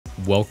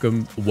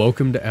welcome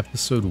to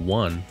episode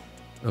 1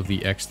 of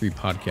the X-3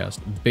 podcast.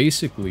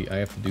 Basically, I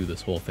have to do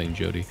this whole thing,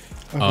 Jody.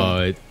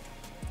 Okay.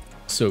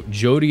 So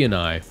Jody and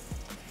I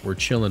were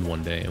chilling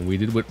one day, and we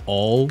did what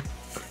all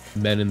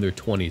men in their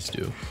 20s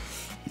do.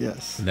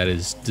 Yes. And that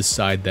is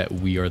decide that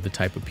we are the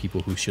type of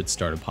people who should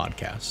start a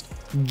podcast.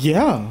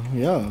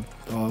 Yeah.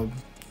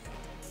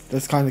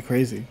 That's kind of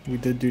crazy. We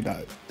did do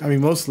that. I mean,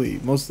 mostly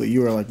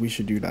you were like, we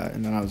should do that.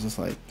 And then I was just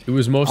like... It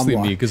was mostly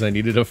me because I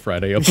needed a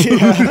Friday upload.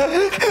 Yeah.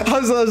 I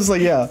was just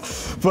like, yeah.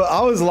 But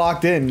I was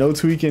locked in. No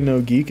tweaking,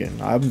 no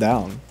geeking. I'm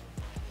down.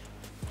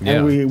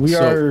 Yeah. And we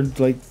are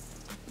like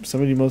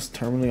some of the most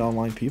terminally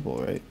online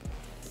people, right?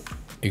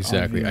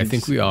 Exactly. I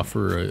think we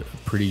offer a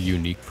pretty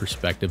unique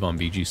perspective on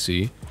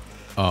BGC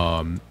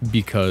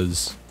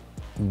because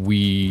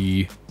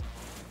we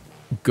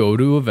go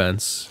to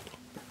events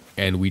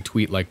and we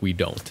tweet like we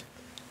don't.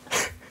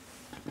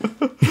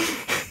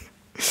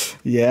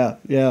 Yeah.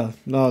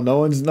 No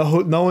one's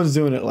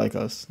doing it like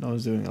us. No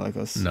one's doing it like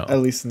us. No. At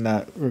least in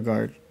that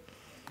regard.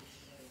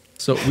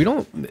 So we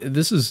don't.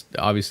 This is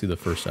obviously the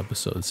first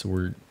episode, so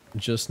we're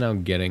just now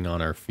getting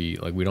on our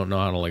feet. Like we don't know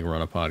how to like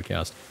run a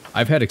podcast.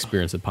 I've had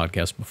experience at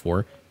podcasts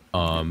before,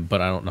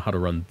 but I don't know how to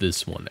run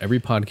this one. Every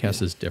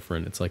podcast is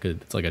different. It's like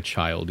a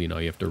child. You know,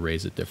 you have to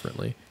raise it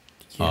differently.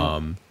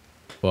 Yeah.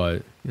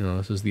 But you know,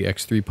 this is the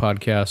X3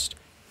 podcast,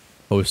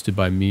 hosted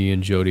by me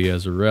and Jody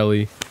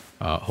Azzarelli.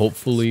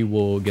 Hopefully,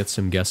 we'll get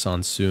some guests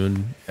on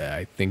soon.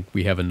 I think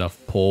we have enough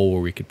pull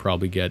where we could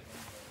probably get,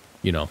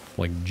 you know,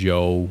 like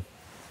Joe,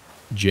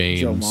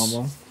 James,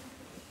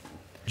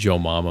 Joe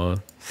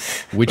Mama,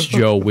 which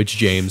Joe, which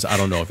James. I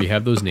don't know. If you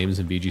have those names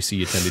in VGC,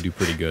 you tend to do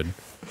pretty good.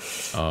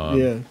 But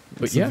yeah,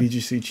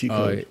 VGC cheat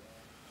code.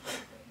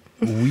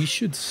 We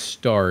should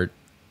start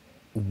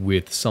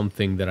with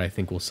something that I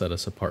think will set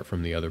us apart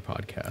from the other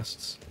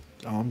podcasts.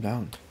 Oh, I'm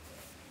down.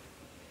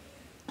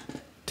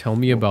 Tell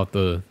me about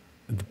the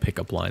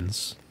pickup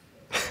lines.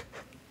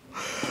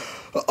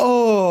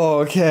 Oh,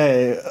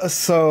 okay.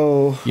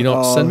 So you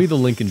know, send me the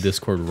link in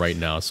Discord right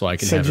now so I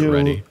can have it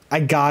ready. I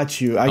got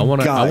you. I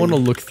want to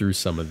look through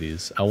some of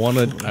these. I want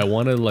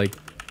to like,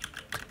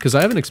 because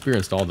I haven't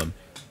experienced all of them.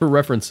 For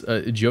reference,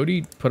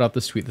 Jody put out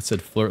this tweet that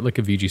said "flirt like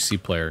a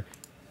VGC player,"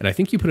 and I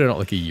think you put it out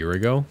like a year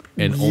ago,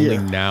 and only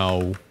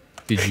now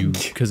did you,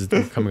 because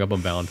it's coming up on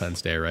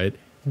Valentine's Day, right?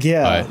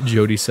 Yeah.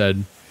 Jody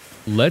said,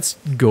 let's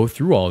go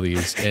through all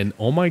these, and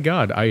oh my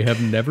god, I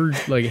have never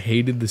like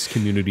hated this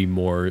community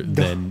more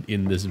than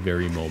in this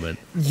very moment.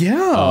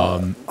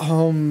 Yeah.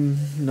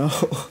 No.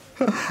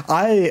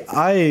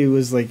 I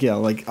was like, yeah,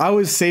 like I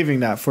was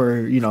saving that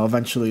for, you know,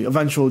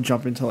 eventual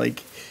jump into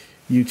like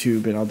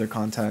YouTube and other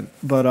content.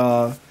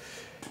 But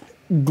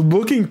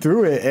looking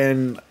through it,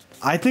 and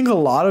I think a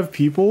lot of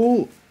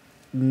people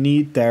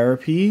need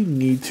therapy,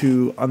 need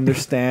to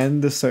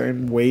understand the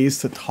certain ways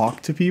to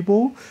talk to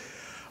people.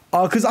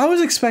 Because I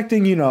was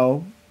expecting, you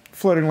know,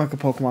 flirting like a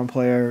Pokemon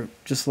player,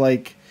 just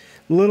like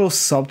little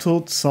subtle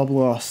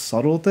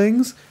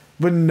things.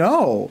 But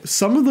no,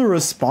 some of the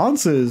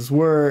responses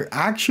were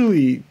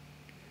actually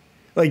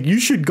like, you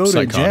should go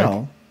to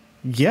jail.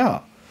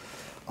 Yeah.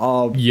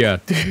 Yeah.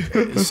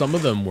 Some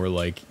of them were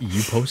like,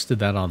 you posted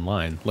that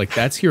online. Like,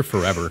 that's here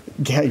forever.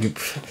 Yeah.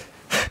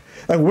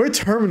 Like, we're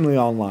terminally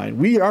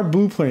online. Our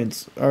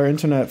blueprints, our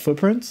internet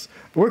footprints,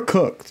 we're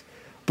cooked.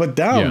 But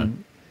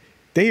down.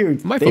 Yeah.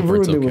 My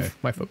footprint's okay.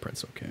 My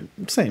footprint's okay.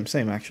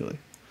 Same actually.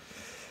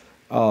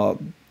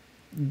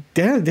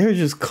 They're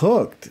just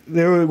cooked.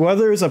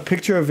 Whether it's a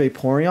picture of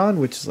Vaporeon,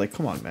 which is like,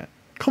 come on, man,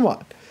 come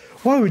on,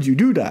 why would you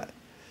do that?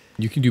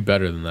 You can do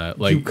better than that.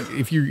 Like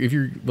if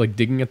you're like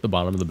digging at the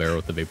bottom of the barrel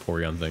with the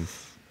Vaporeon thing,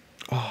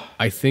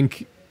 I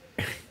think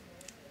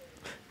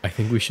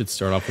we should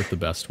start off with the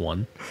best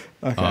one.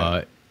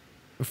 Okay.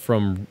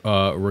 From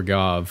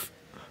Ragav.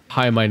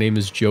 Hi, my name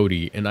is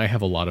Jody, and I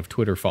have a lot of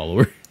Twitter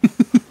followers.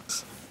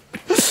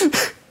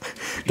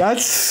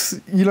 That's,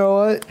 you know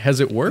what? Has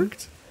it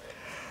worked?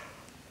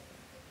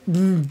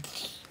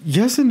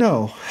 Yes and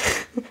no.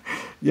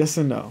 Yes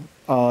and no.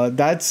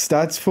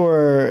 That's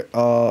for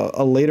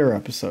a later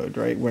episode,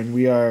 right? When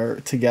we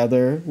are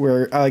together,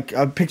 we're like,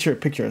 picture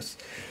us.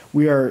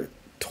 We are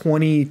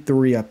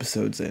 23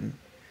 episodes in.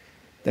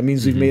 That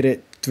means we've made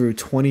it through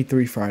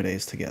 23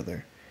 Fridays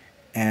together.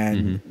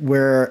 And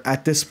we're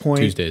at this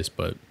point... Tuesdays,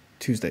 but...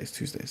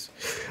 Tuesdays.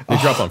 They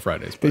drop on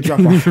Fridays. They drop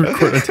on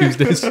record on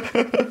Tuesdays.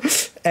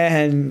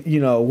 And,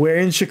 you know, we're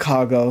in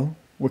Chicago.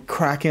 We're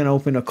cracking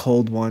open a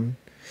cold one.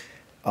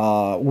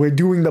 We're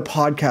doing the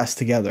podcast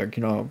together.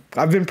 You know,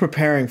 I've been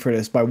preparing for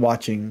this by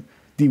watching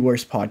the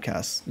worst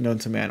podcasts known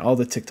to man, all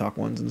the TikTok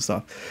ones and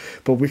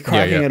stuff. But we're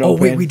cracking it open. Oh,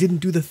 wait, we didn't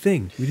do the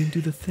thing.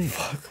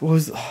 Fuck, what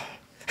was...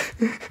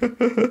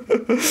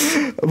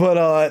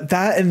 But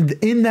that, and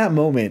in that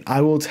moment, I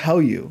will tell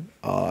you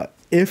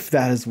if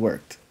that has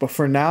worked. But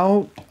for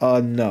now,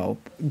 no.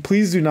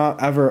 Please do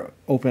not ever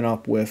open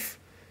up with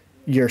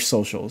your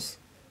socials,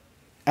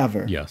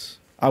 ever. Yes.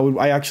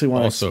 I actually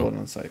want to explode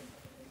on the site.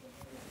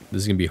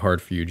 This is gonna be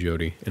hard for you,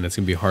 Jody, and it's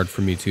gonna be hard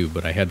for me too.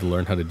 But I had to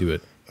learn how to do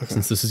it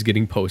since this is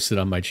getting posted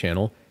on my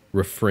channel.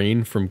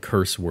 refrain from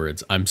curse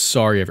words. I'm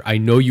sorry. I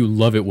know you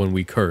love it when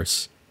we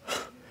curse.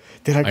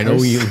 Did I curse? I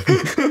know you.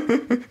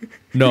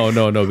 No,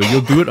 but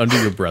you'll do it under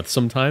your breath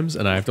sometimes,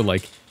 and I have to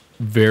like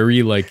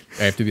I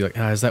have to be like,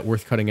 is that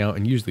worth cutting out?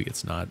 And usually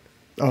it's not.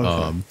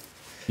 Okay.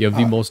 You have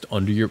the most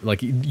under your, like,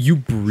 you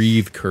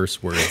breathe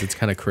curse words. It's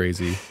kind of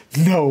crazy.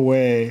 No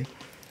way.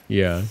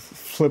 Yeah.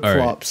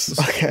 Flip-flops.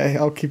 Right. Okay,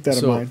 I'll keep that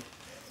in mind.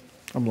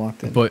 I'm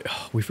locked in. But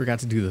we forgot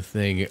to do the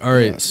thing. All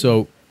right,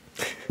 so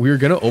we were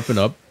going to open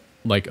up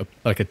like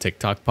a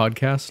TikTok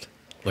podcast,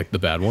 like the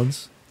bad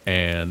ones,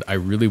 and I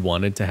really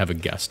wanted to have a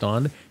guest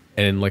on,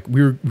 and like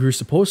we were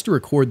supposed to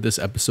record this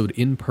episode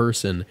in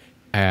person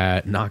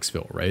at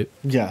Knoxville, right?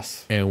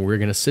 Yes. And we're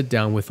going to sit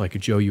down with like a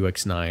Joe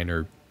UX9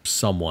 or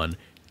someone,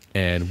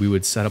 and we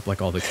would set up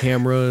like all the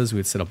cameras, we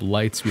would set up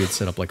lights, we would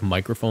set up like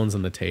microphones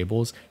on the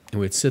tables, and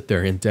we'd sit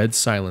there in dead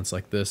silence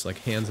like this, like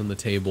hands on the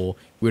table.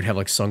 We would have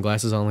like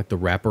sunglasses on, like the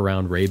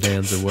wraparound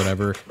Ray-Bans or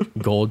whatever,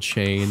 gold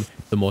chain,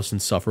 the most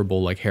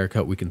insufferable like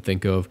haircut we can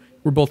think of.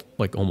 We're both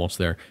like almost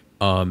there.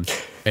 And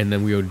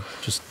then we would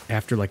just,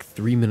 after like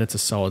 3 minutes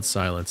of solid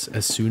silence,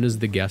 as soon as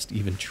the guest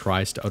even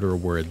tries to utter a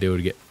word, they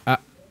would get,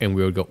 and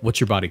we would go, "What's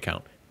your body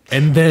count?"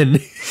 And then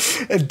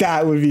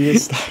that would be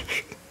his style.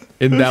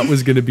 And that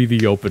was going to be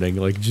the opening,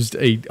 like just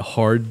a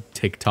hard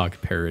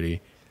TikTok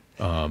parody.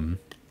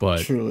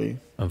 But truly,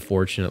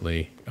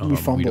 unfortunately, we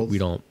fumbled. We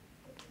don't.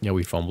 Yeah,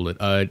 we fumbled it.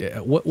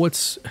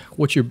 What's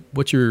your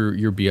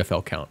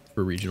BFL count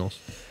for regionals?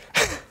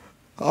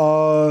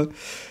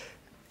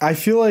 I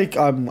feel like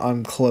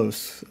I'm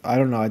close. I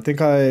don't know. I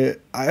think I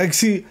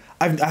actually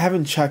I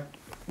haven't checked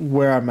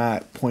where I'm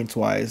at points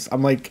wise.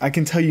 I'm like, I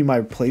can tell you my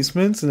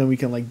placements and then we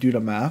can like do the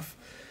math.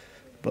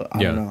 But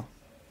I don't know.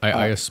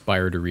 I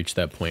aspire to reach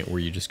that point where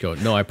you just go,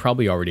 no, I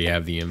probably already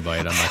have the invite.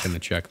 I'm not going to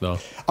check though.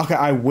 Okay,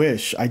 I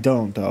wish. I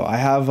don't though. I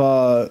have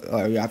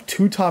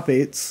 2 top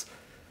 8s,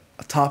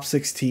 a top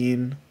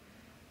 16,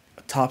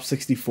 a top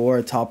 64,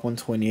 a top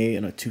 128,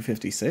 and a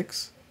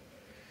 256.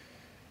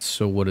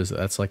 So what is that?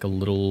 That's like a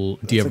little.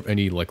 Do you have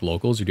any like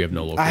locals, or do you have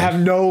no locals? I have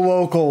no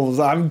locals.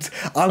 I'm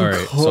all right.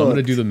 cooked. So I'm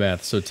gonna do the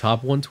math. So top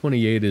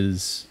 128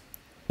 is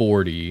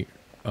 40.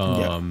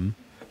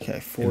 Okay,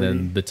 40. And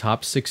then the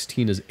top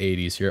 16 is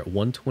 80. So you're at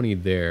 120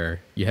 there.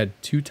 You had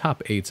 2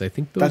 top 8s. I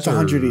think those that's are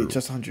 100 each.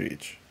 Just 100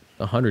 each.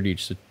 100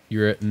 each. So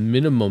you're at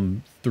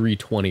minimum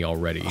 320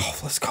 already. Oh,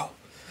 let's go.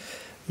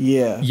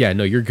 Yeah. Yeah.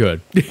 No, you're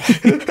good.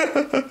 You're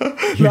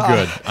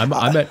good.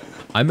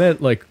 I'm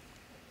at like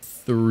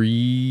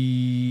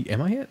 3.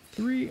 Am I at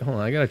 3? Hold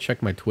on. I gotta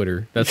check my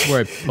Twitter. That's where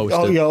I posted.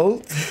 Oh,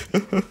 yo.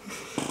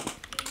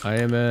 I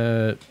am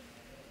at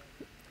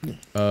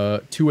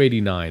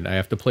 289. I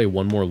have to play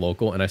one more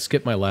local, and I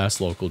skipped my last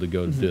local to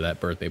go do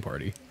that birthday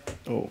party.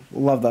 Oh,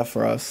 love that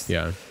for us.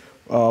 Yeah.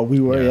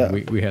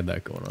 We had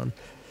that going on.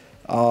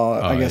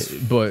 I guess.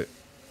 But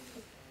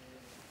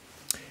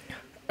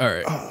all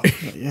right.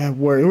 Yeah,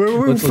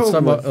 let's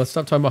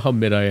stop talking about how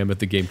mid I am at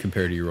the game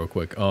compared to you real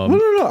quick.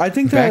 No. I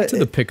think back to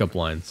the pickup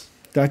lines.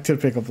 Back to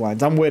the pickup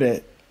lines. I'm with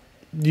it.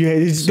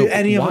 Did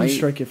any of them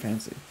strike your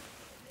fancy?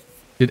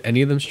 Did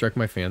any of them strike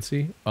my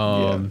fancy?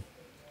 Yeah.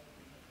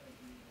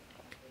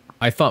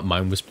 I thought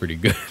mine was pretty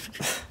good.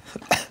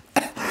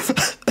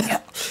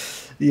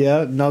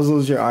 Yeah,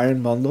 Nuzzle's your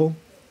iron bundle.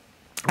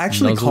 I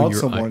actually called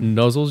someone.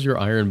 Nuzzle's your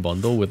iron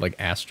bundle with like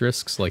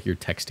asterisks, like you're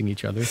texting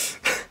each other.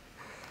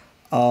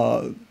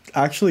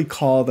 Actually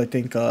called, I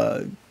think,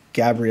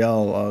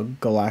 Gabrielle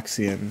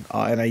Galaxian,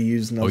 and I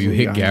used Nuzzle. Oh, you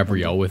hit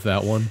Gabrielle with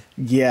that one?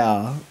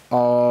 Yeah.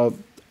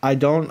 I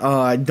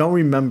don't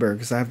remember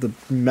because I have the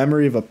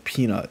memory of a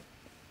peanut.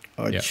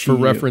 For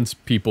reference,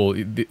 people,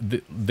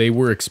 they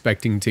were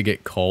expecting to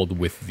get called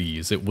with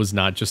these. It was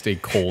not just a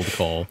cold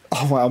call.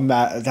 Oh, wow,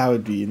 Matt, that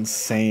would be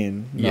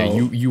insane. No.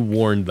 Yeah, you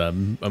warned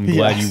them. I'm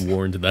glad you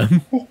warned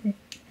them.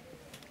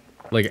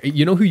 Like,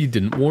 you know who you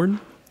didn't warn?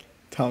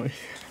 Tell me.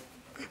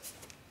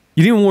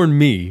 You didn't warn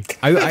me.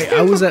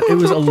 I was at. It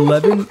was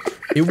 11.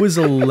 It was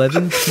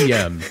 11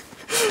 p.m.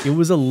 It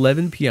was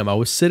 11 p.m. I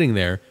was sitting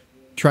there,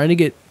 trying to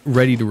get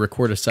ready to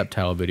record a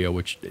Septile video,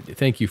 which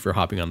thank you for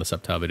hopping on the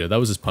Septile video. That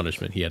was his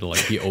punishment. He had to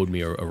he owed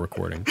me a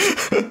recording.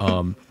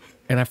 And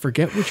I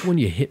forget which one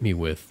you hit me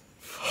with,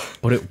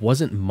 but it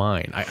wasn't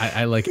mine.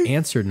 I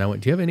answered and I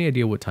went, "Do you have any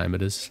idea what time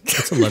it is?"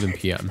 It's 11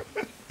 p.m.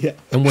 Yeah.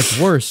 And what's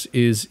worse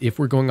is if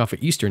we're going off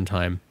of Eastern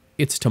time,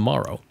 it's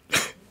tomorrow.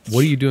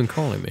 What are you doing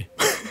calling me?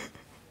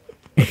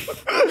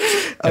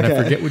 And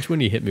I forget which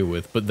one you hit me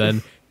with, but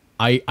then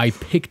I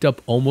picked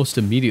up almost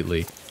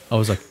immediately. I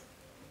was like,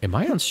 am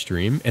I on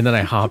stream? And then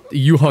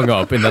you hung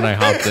up, and then I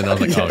hopped in. I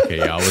was like, oh, okay,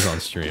 yeah, I was on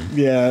stream.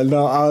 Yeah,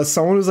 no,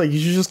 someone was like, you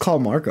should just call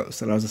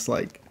Marcos. And I was just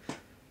like,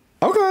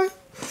 okay.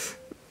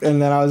 And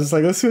then I was just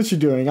like, let's see what you're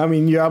doing. I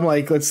mean, I'm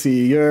like, let's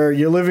see, you're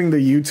living the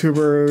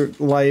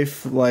YouTuber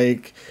life.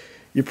 Like,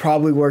 you're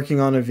probably working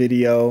on a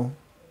video,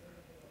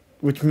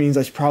 which means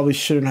I probably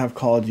shouldn't have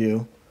called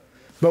you.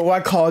 But when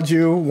I called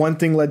you, one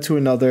thing led to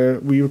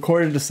another. We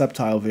recorded a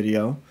Septile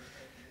video.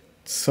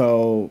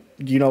 So,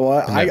 you know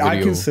what?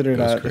 I consider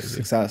that a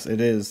success.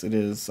 It is.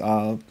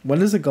 When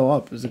does it go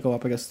up? Does it go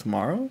up, I guess,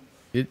 tomorrow?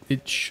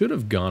 it should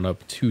have gone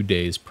up 2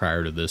 days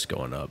prior to this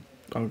going up.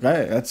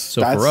 Okay,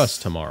 So for us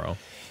tomorrow.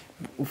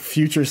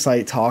 Future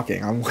sight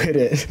talking. I'm with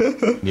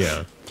it.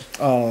 Yeah.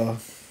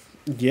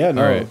 Yeah,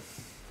 no. All right.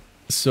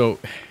 So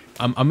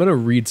I'm going to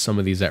read some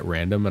of these at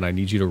random, and I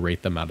need you to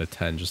rate them out of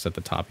 10 just at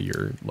the top of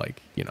your,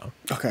 like, you know.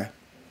 Okay.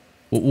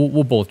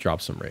 We'll both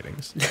drop some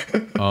ratings.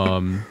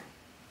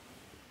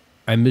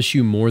 I miss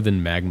you more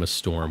than Magma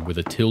Storm with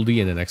a tilde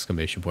and an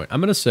exclamation point. I'm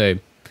going to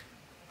say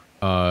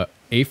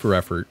A for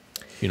effort,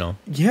 you know.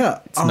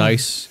 Yeah. It's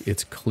nice.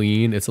 It's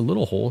clean. It's a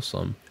little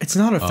wholesome. It's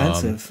not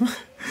offensive.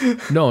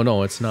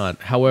 No, it's not.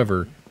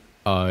 However,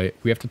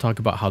 we have to talk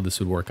about how this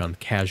would work on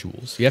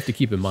casuals. You have to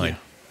keep in mind,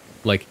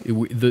 like,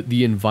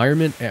 the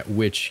environment at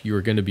which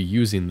you're going to be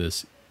using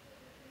this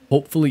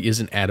hopefully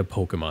isn't at a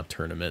Pokemon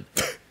tournament.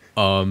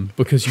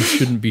 Because you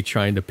shouldn't be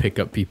trying to pick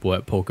up people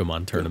at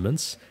Pokemon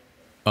tournaments.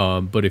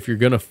 But if you're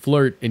going to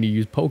flirt and you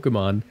use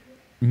Pokemon,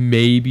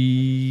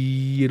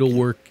 maybe it'll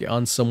work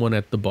on someone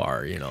at the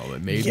bar, you know.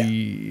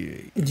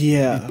 Maybe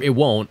it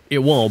won't,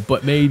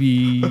 but maybe,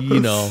 you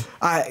know,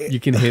 you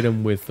can hit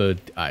him with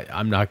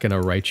I'm not going to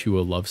write you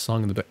a love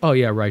song in the back. Oh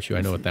yeah, write you.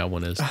 I know what that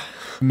one is.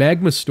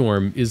 Magma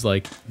Storm is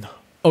like,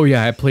 oh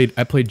yeah, I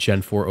played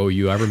Gen 4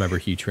 OU. I remember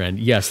Heatran.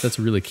 Yes, that's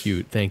really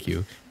cute. Thank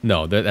you.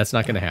 No, that's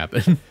not going to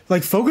happen.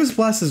 Like, Focus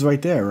Blast is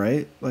right there,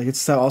 right? Like,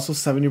 it's also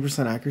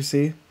 70%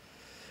 accuracy.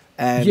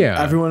 And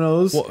everyone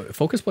knows. Well,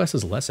 Focus Blast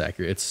is less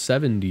accurate. It's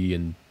 70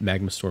 and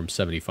Magma Storm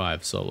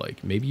 75. So,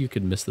 like, maybe you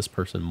could miss this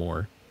person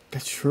more.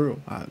 That's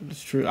true.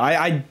 That's true.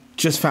 I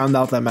just found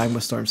out that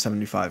Magma Storm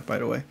 75, by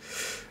the way.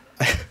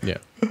 Yeah.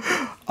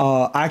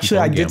 Actually,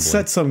 I did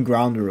set some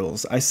ground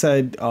rules. I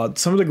said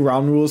some of the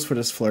ground rules for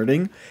this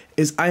flirting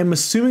is I am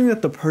assuming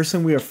that the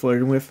person we are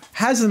flirting with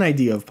has an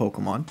idea of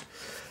Pokemon.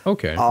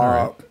 Okay. All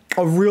right.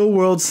 A real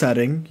world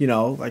setting, you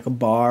know, like a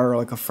bar or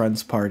like a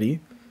friend's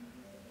party.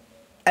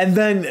 And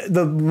then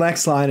the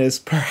next line is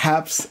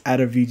perhaps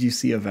at a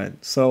VGC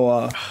event.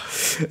 So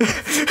that's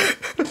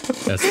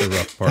the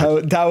rough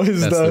part. That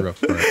was the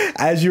rough part.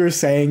 As you were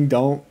saying,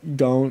 don't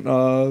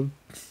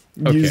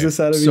use this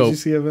at a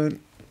VGC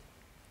event.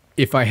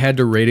 If I had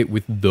to rate it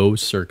with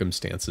those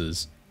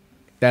circumstances,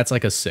 that's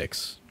like a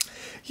 6.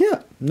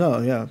 Yeah.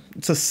 No, yeah.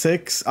 It's a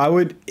 6. I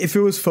would, if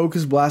it was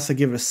Focus Blast, I'd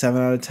give it a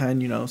 7 out of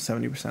 10, you know,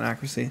 70%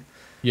 accuracy.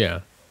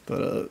 Yeah.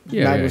 But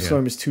Magma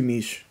Storm is too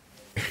niche.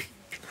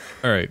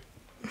 All right.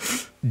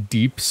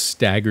 Deep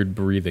staggered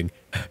breathing.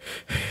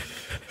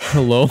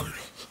 Hello?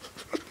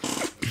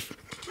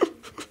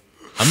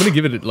 I'm going to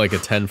give it like a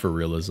 10 for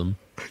realism.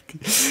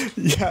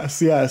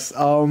 Yes.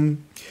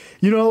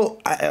 You know,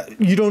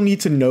 you don't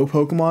need to know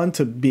Pokemon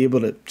to be able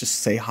to just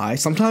say hi.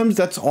 Sometimes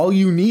that's all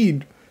you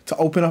need to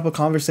open up a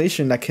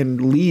conversation that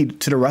can lead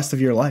to the rest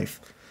of your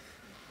life.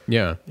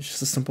 Yeah. It's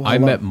just a simple hello. I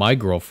met my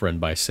girlfriend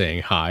by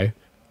saying hi.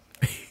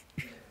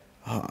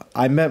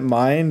 I met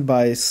mine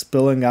by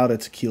spilling out a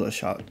tequila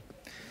shot.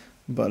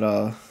 But,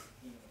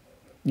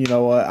 you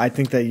know what? I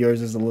think that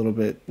yours is a little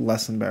bit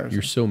less embarrassing.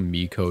 You're so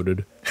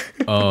me-coded.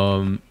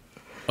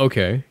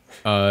 Okay.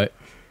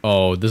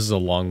 Oh, this is a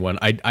long one.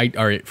 All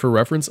right, for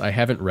reference, I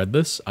haven't read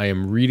this. I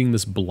am reading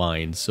this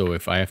blind, so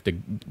if I have to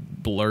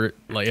blur it,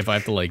 like, if I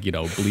have to, like, you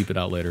know, bleep it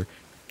out later.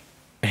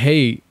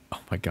 Hey, oh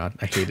my God,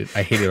 I hate it.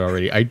 I hate it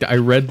already. I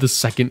read the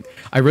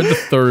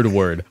third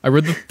word.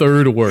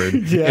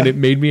 Yeah. And it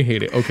made me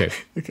hate it. Okay.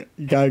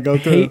 You gotta go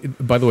through. Hey,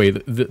 by the way,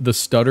 the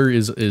stutter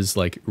is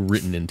like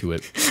written into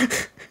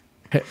it.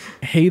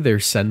 Hey there,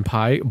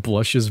 senpai,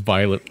 blushes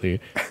violently.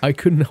 I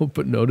couldn't help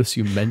but notice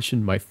you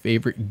mentioned my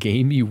favorite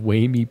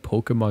gamey-wamey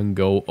Pokemon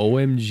Go.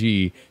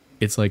 OMG.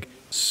 It's like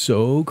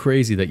so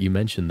crazy that you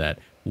mentioned that.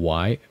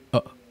 Why?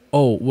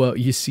 Oh, well,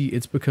 you see,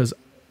 it's because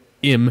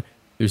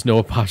there's no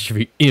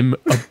apostrophe, a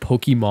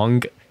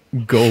Pokemon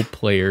Go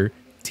player,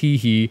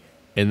 teehee,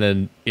 and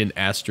then in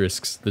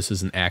asterisks, this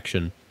is an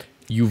action.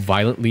 You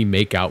violently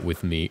make out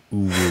with me.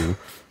 Ooh.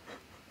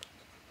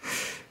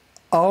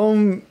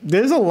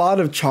 There's a lot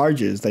of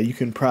charges that you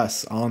can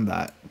press on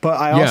that.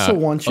 But I also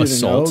want you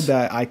to know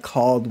that I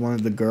called one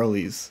of the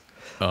girlies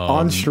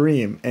on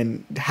stream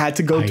and had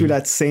to go through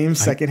that same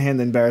secondhand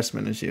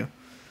embarrassment as you.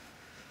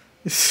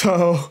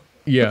 So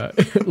yeah,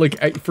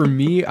 like for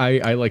me,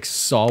 I like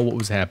saw what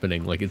was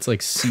happening. Like it's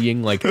like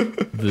seeing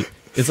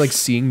it's like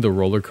seeing the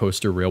roller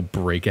coaster rail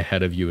break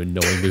ahead of you and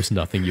knowing there's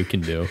nothing you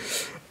can do.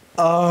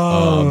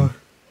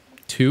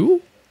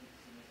 2?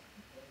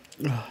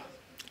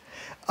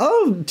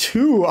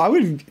 2. I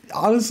would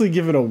honestly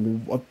give it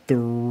a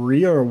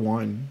 3 or a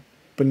 1,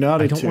 but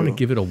not a 2. I don't want to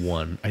give it a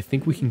 1. I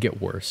think we can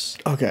get worse.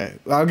 Okay,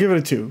 I'll give it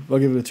a 2. I'll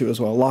give it a 2 as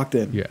well. Locked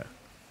in. Yeah.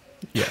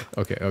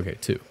 Okay.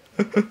 2.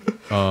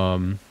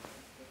 All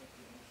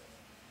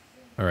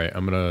right,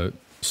 I'm gonna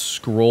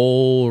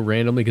scroll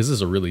randomly because this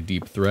is a really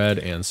deep thread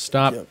and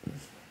stop. Yep.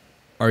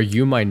 Are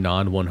you my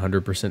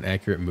non-100%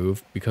 accurate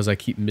move? Because I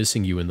keep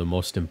missing you in the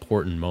most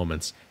important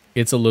moments.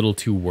 It's a little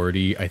too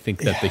wordy. I think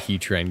that the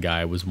Heatran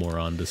guy was more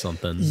onto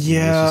something.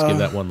 Yeah. Let's just give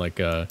that one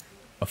like a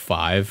a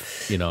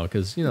 5, you know,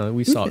 because, you know,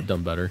 we saw it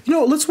done better. You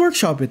know, let's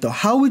workshop it though.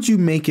 How would you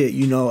make it,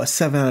 you know, a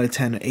 7 out of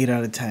 10, an 8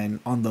 out of 10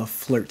 on the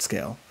flirt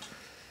scale?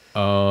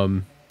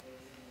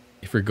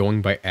 If we're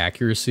going by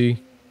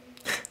accuracy,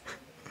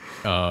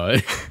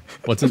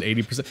 what's an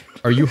 80%?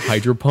 Are you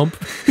hydro pump?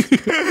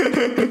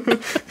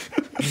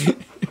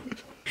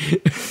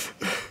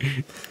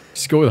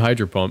 Just go with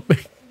hydro pump.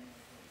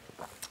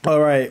 All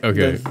right.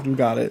 Okay. You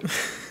got it.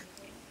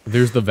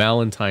 There's the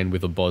Valentine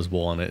with a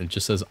buzzwole on it. It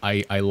just says,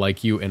 I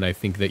like you and I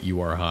think that you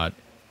are hot.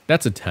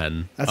 That's a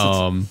 10. That's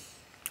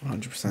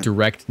 100%.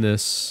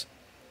 Directness,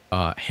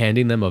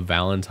 handing them a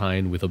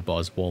Valentine with a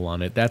buzzwole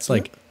on it. That's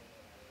like,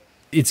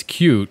 it's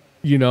cute,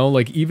 you know?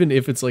 Like, even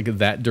if it's like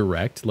that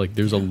direct, like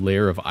there's a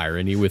layer of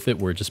irony with it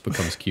where it just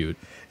becomes cute.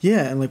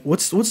 Yeah, and like,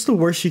 what's the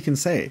worst you can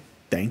say?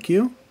 Thank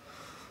you?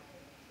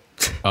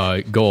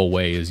 Go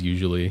away is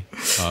usually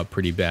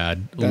pretty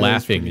bad.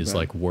 Laughing is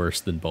like worse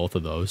than both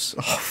of those.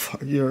 Oh,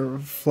 fuck. You're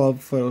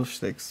flutter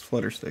sticks.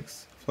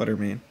 Flutter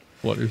mean.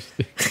 Flutter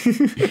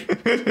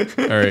sticks.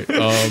 All right.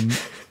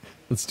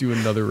 Let's do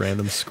another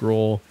random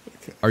scroll.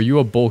 Okay. Are you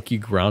a bulky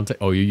ground type?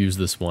 Oh, you used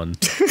this one.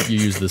 You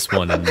used this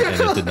one and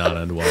it did not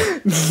end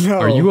well. No.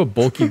 Are you a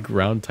bulky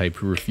ground type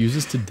who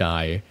refuses to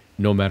die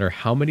no matter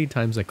how many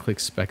times I click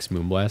Specs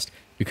Moonblast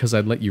because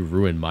I'd let you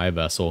ruin my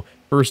vessel?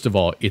 First of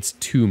all, it's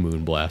 2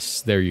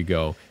 Moonblasts. There you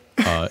go.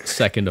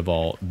 Second of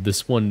all,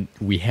 this one,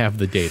 we have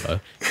the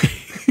data.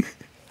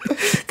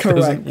 Correct.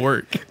 Doesn't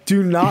work.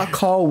 Do not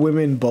call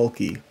women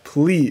bulky,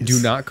 please. Do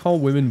not call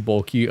women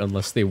bulky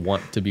unless they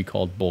want to be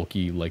called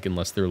bulky, like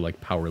unless they're like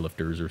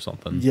powerlifters or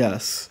something.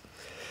 Yes.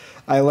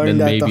 I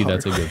learned that maybe the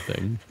hard that's a good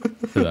thing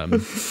to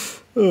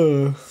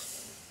them.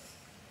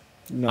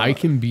 No. I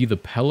can be the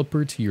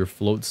Pelipper to your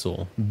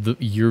Floatzel,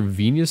 your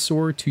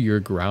Venusaur to your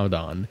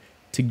Groudon.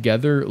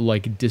 Together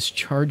like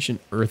discharge and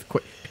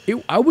earthquake.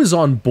 I was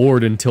on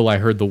board until I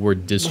heard the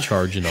word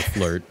discharge in a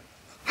flirt.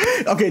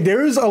 Okay,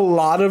 there's a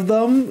lot of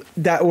them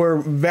that were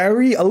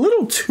a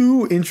little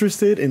too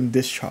interested in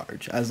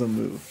discharge as a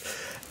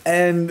move.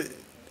 And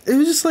it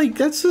was just like,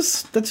 that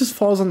just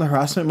falls on the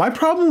harassment. My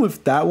problem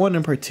with that one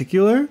in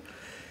particular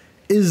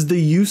is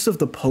the use of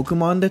the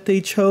Pokemon that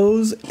they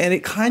chose, and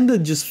it kind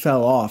of just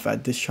fell off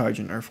at discharge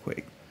and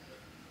earthquake.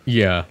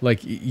 Yeah, like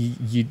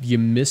you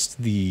missed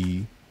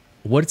the...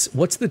 What's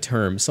the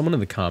term? Someone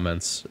in the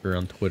comments or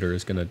on Twitter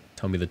is gonna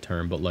tell me the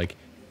term, but like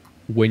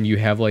when you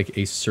have like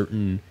a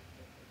certain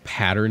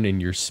pattern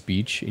in your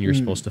speech and you're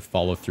supposed to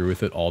follow through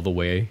with it all the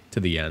way to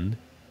the end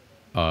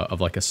of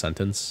like a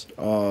sentence.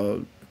 I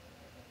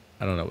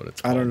don't know what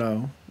it's called. I don't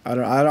know.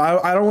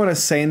 I don't want to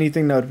say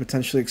anything that would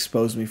potentially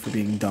expose me for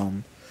being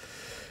dumb.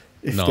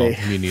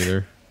 Me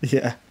neither.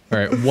 Yeah. All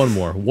right, one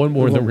more, then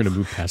we're gonna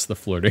move past the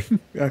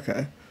flirting.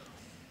 Okay.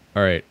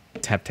 All right.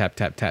 Tap, tap,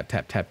 tap, tap,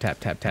 tap, tap, tap,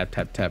 tap, tap,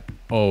 tap, tap.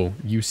 Oh,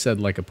 you said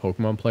like a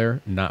Pokemon player,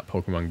 not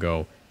Pokemon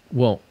Go.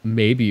 Well,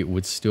 maybe it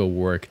would still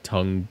work.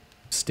 Tongue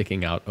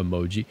sticking out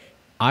emoji.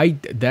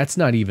 That's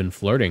not even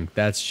flirting.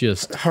 That's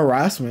just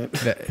harassment.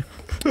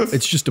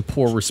 It's just a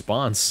poor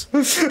response.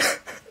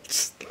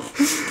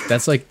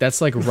 That's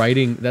like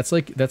writing. That's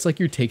like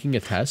you're taking a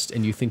test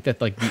and you think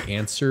that like the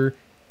answer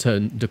to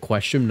the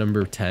question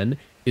number 10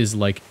 is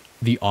like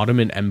the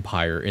Ottoman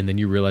Empire, and then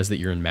you realize that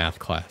you're in math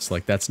class.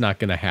 Like that's not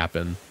gonna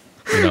happen.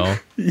 You know?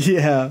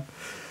 Yeah.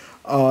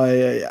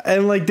 Yeah.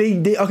 And like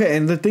they okay,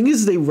 and the thing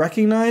is they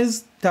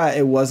recognized that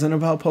it wasn't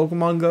about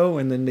Pokemon Go,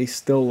 and then they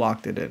still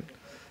locked it in.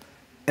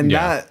 And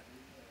that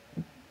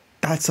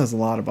says a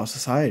lot about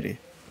society.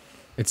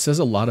 It says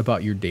a lot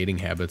about your dating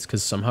habits,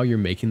 because somehow you're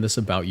making this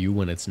about you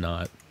when it's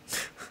not.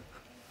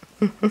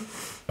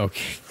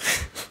 Okay.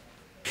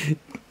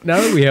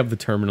 Now that we have the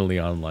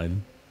terminally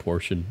online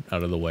portion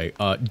out of the way,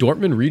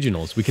 Dortmund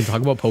regionals, we can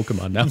talk about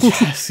Pokemon now.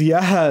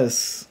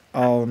 Yes.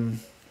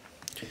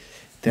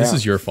 This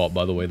is your fault,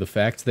 by the way. The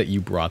fact that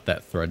you brought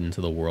that thread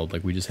into the world,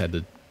 like we just had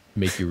to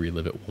make you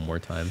relive it one more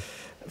time.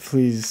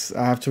 Please,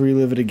 I have to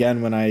relive it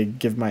again when I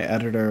give my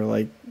editor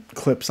like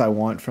clips I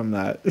want from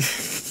that.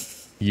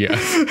 Yeah.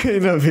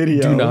 In a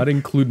video. Do not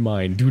include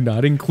mine. Do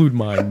not include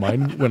mine.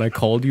 Mine, when I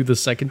called you the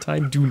second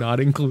time, do not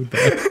include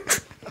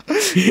that.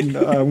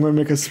 No, I'm going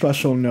to make a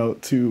special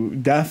note to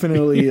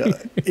definitely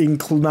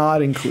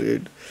not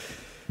include.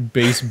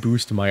 Bass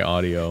boost my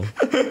audio.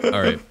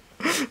 All right.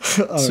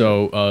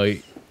 So,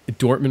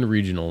 Dortmund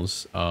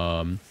regionals.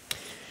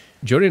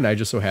 Jody and I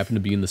just so happened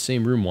to be in the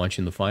same room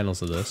watching the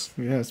finals of this.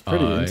 Yeah, it's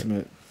pretty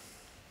intimate.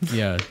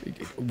 Yeah.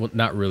 Well,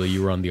 not really.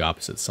 You were on the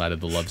opposite side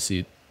of the love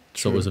seat.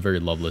 So True. It was a very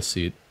loveless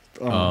seat.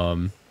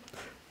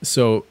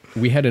 So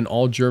we had an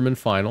all-German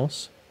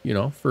finals, you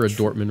know, for a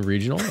Dortmund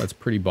regional. That's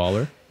pretty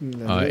baller.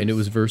 And it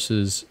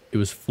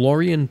was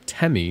Florian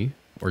Temi,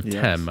 or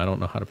Tem. I don't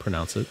know how to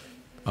pronounce it.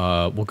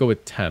 We'll go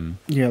with Tem.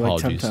 Yeah,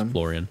 apologies, like Tem.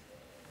 Florian.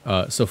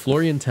 So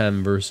Florian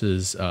Tem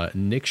versus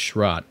Nick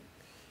Schrott,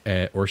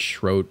 or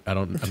Schroet.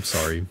 I'm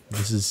sorry.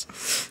 This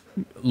is...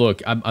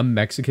 Look, I'm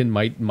Mexican.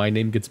 My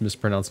name gets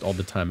mispronounced all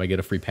the time. I get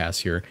a free pass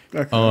here.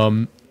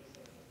 Okay.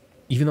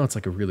 Even though it's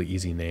like a really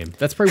easy name.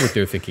 That's probably what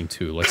they're thinking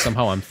too. Like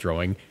somehow I'm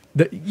throwing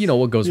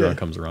What goes Yeah. around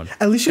comes around.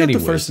 At least you have the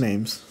Anyways, first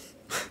names.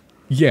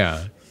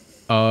 Yeah.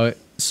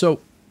 So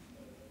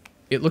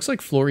it looks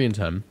like Florian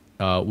Tem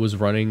was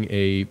running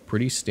a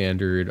pretty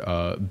standard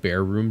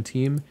Bear Room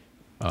team.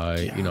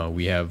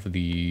 We have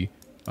the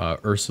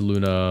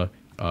Ursaluna,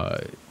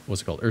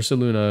 what's it called?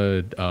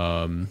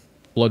 Ursaluna,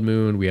 Blood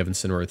Moon. We have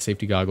Incineroar with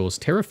safety goggles.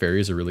 Terra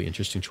Fairy is a really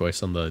interesting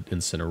choice on the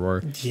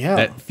Incineroar. Yeah.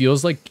 That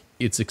feels like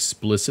it's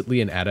explicitly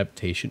an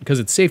adaptation because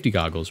it's safety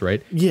goggles,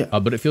 right? Yeah.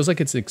 But it feels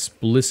like it's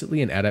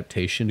explicitly an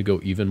adaptation to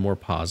go even more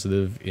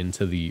positive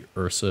into the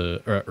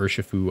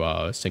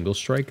Urshifu single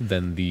strike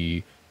than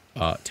the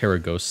Terra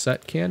Ghost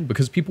set can,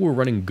 because people were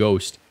running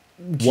Ghost,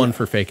 one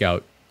for fake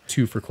out,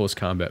 two for close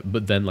combat,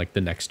 but then like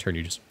the next turn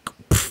you just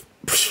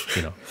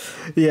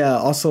Yeah,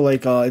 also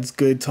like it's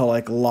good to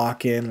like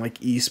lock in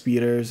like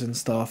e-speeders and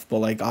stuff, but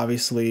like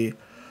obviously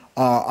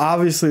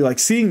like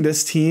seeing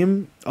this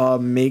team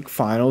make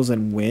finals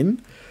and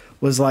win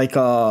was like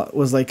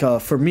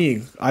for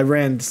me, I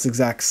ran this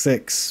exact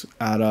 6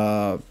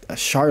 at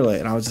Charlotte,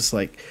 and I was just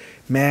like,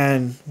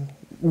 man,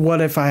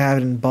 what if I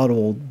hadn't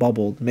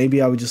bubbled?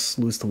 Maybe I would just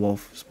lose to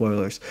Wolf.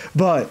 Spoilers.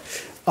 But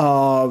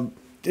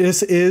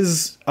this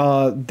is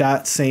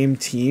that same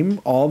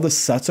team. All the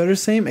sets are the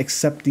same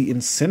except the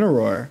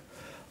Incineroar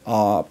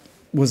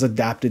was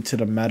adapted to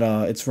the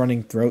meta. It's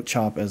running Throat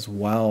Chop as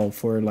well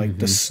for like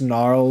the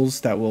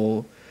snarls that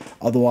will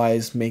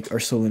otherwise make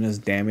Ursaluna's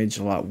damage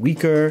a lot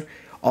weaker.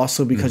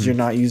 Also because you're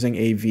not using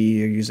AV,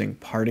 you're using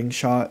Parting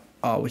Shot,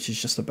 which is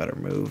just a better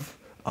move,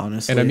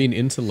 honestly. And I mean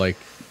into the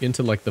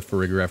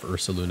Farigiraf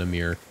Ursaluna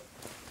mirror,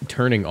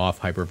 turning off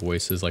Hyper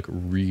Voice is like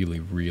really,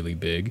 really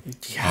big.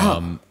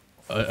 Yeah.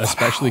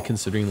 Especially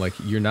considering like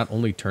you're not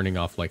only turning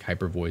off like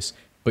Hyper Voice,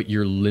 but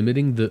you're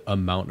limiting the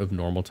amount of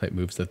normal type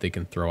moves that they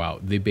can throw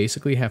out. They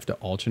basically have to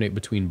alternate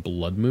between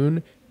Blood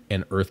Moon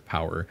and Earth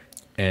Power.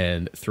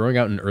 And throwing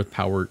out an Earth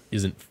Power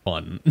isn't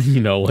fun,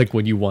 like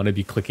when you want to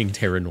be clicking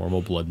Terra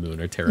Normal Blood Moon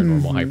or Terra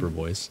Normal Hyper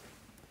Voice.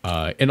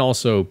 And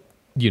also,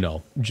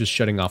 just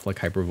shutting off like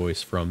Hyper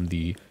Voice from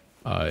the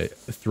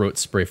throat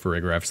spray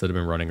Farigirafs that have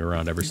been running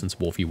around ever since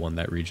Wolfie won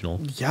that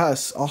regional.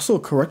 Yes. Also,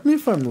 correct me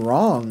if I'm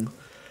wrong,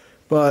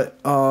 but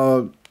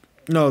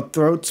no,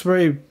 Throat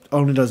Spray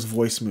only does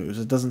voice moves.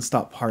 It doesn't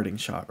stop Parting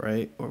Shot,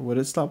 right? Or would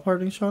it stop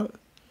Parting Shot?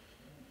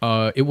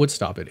 It would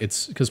stop it.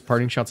 It's because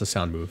Parting Shot's a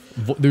sound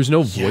move. There's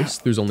no voice.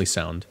 There's only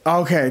sound.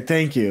 Okay,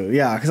 thank you.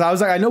 Yeah, because I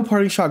was like, I know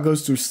Parting Shot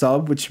goes through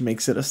sub, which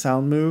makes it a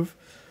sound move.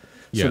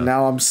 So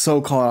now I'm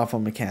so caught off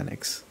on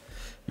mechanics.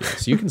 Yeah,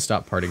 so you can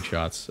stop Parting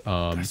Shots.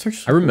 I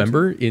cool.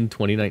 remember in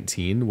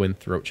 2019 when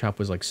Throat Chop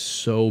was like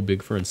so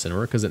big for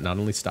Incineroar because it not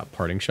only stopped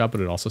Parting Shot,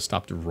 but it also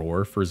stopped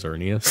Roar for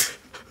Xerneas.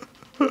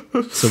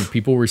 So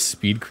people were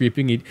speed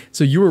creeping.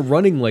 So you were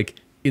running like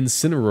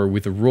Incineroar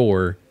with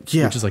Roar,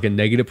 which is like a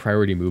negative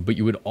priority move, but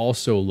you would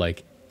also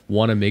like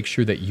want to make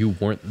sure that you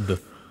weren't the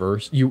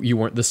first, you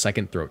weren't the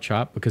second Throat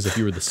Chop, because if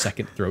you were the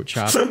second Throat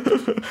Chop,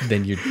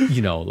 then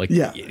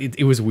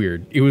it was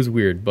weird. It was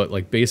weird, but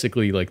like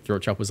basically like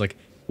Throat Chop was like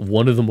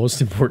one of the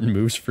most important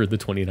moves for the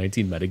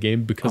 2019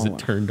 metagame because it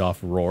turned off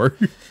Roar.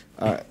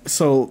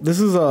 So this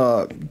is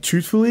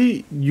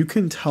truthfully, you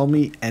can tell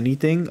me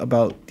anything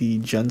about the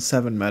Gen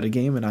 7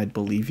 metagame and I'd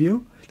believe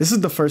you. This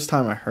is the first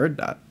time I heard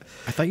that.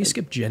 I thought you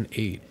skipped Gen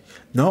 8.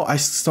 No, I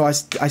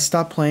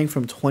stopped playing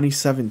from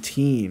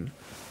 2017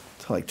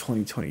 to like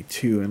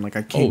 2022, and like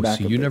I came back.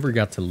 So you never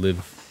got to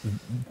live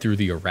through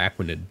the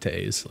Araquanid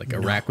days. Like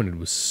Araquanid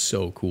was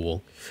so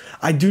cool.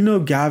 I do know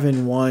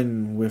Gavin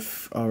won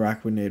with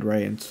Araquanid,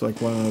 right? It's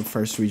like one of the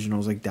first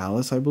regionals, like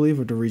Dallas, I believe,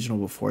 or the regional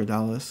before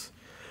Dallas.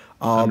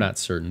 I'm not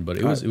certain, but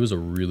it was a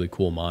really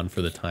cool mon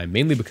for the time.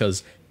 Mainly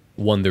because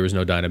 1, there was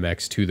no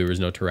Dynamax. 2, there was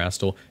no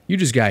Terrastal. You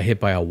just got hit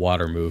by a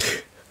water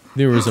move.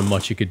 There wasn't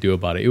much you could do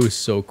about it. It was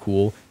so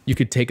cool. You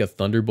could take a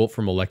Thunderbolt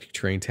from Electric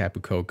Terrain, Tapu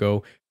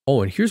Koko.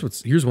 Oh, and here's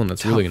one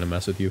that's really gonna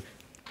mess with you.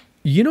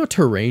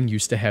 Terrain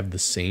used to have the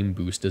same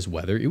boost as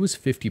Weather. It was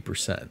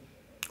 50%.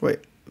 Wait,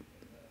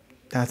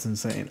 that's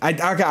insane.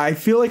 I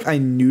feel like I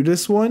knew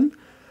this one,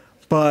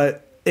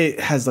 but it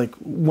has like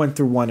went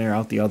through one air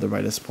out the other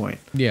by this point.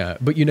 Yeah,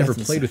 but you never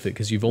played with it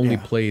because you've only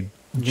played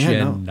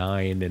Gen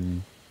 9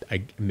 and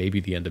maybe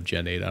the end of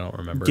Gen 8. I don't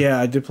remember. Yeah,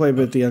 I did play,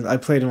 but at the end I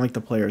played in like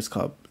the Players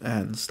Cup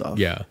and stuff.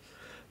 Yeah.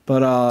 But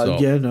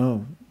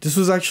no. This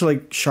was actually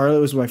like Charlotte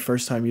was my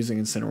first time using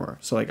Incineroar.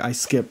 So like I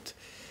skipped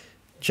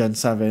Gen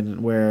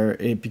 7 where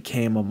it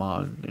became a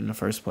mon in the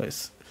first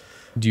place.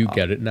 Do you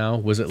get it now?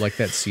 Was it like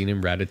that scene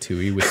in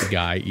Ratatouille with the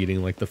guy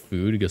eating like the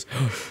food? He goes,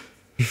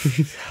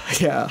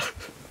 yeah.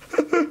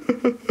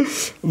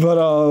 But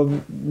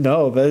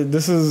no,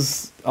 this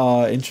is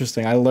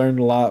interesting. I learned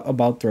a lot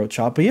about Throat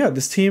Chop. But yeah,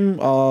 this team,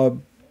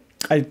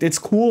 it's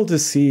cool to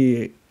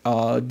see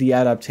the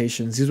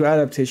adaptations. These were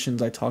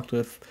adaptations I talked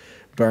with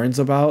Burns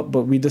about,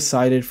 but we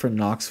decided for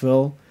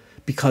Knoxville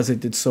because it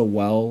did so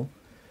well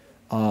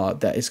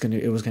that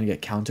it was gonna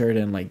get countered,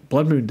 and like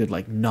Blood Moon did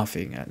like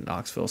nothing at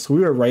Knoxville, so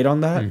we were right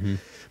on that.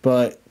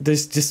 But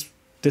there's just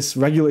this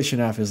regulation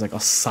F is like a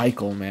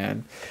cycle,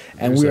 man.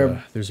 And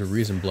there's a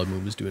reason Blood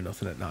Moon was doing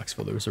nothing at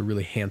Knoxville. There was a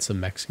really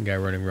handsome Mexican guy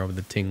running around with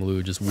the Ting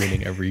Lu, just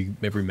winning every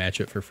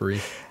matchup for free.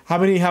 How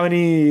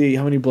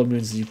many Blood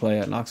Moons did you play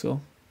at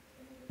Knoxville?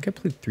 I think I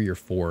played 3 or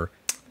 4.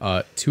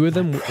 Two of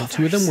them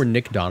were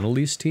Nick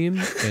Donnelly's team,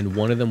 and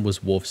one of them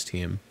was Wolf's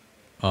team.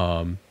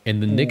 And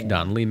the Nick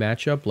Donnelly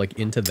matchup, like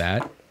into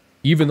that,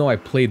 even though I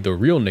played the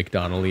real Nick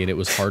Donnelly and it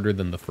was harder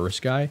than the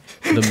first guy,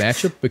 the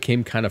matchup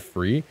became kind of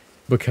free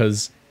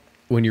because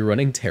when you're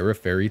running Terra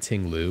Fairy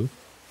Ting Lu,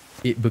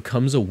 it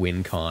becomes a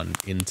win con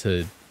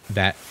into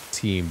that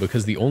team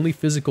because the only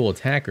physical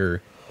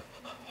attacker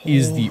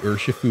is the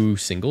Urshifu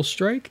single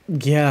strike,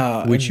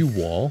 which you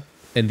wall,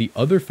 and the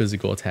other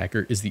physical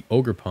attacker is the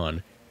Ogre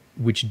Pawn,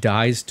 which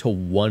dies to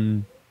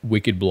 1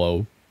 Wicked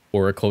Blow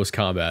or a close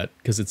combat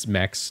because it's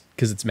max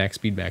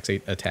speed, max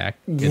attack,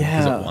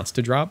 because it wants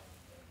to drop.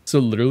 So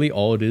literally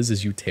all it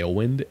is you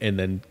Tailwind and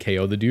then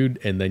KO the dude,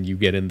 and then you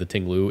get in the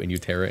Ting Lu and you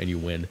Terra and you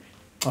win.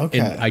 Okay.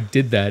 And I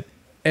did that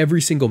every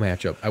single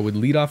matchup. I would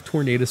lead off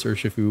Tornadus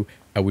Urshifu,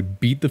 I would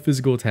beat the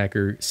physical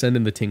attacker, send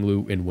in the Ting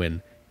Lu, and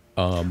win.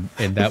 And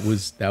that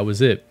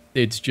was it.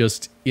 It's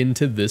just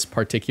into this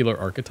particular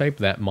archetype,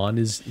 that Mon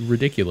is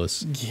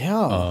ridiculous.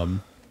 Yeah.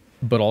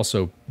 But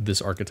also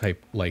this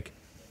archetype, like,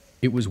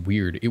 it was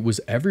weird. It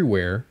was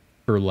everywhere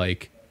for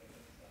like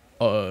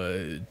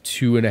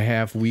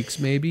 2.5 weeks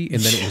maybe,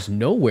 and then it was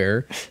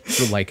nowhere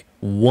for like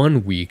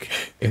 1 week,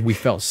 and we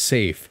felt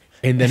safe.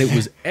 And then it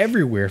was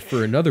everywhere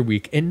for another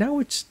week, and now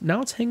it's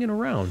hanging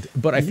around.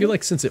 But I feel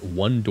like since it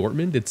won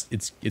Dortmund,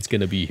 it's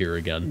gonna be here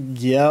again.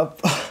 Yep.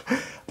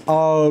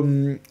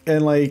 And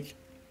like,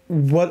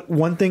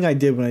 one thing I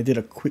did when I did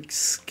a quick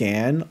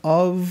scan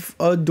of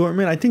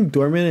Dortmund, I think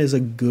Dortmund is a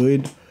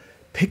good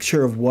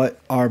picture of what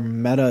our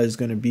meta is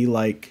gonna be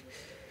like,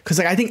 because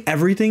like I think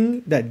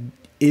everything that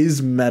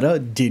is meta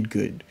did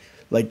good.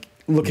 Like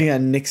looking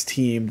at Nick's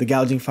team, the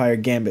Gouging Fire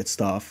Gambit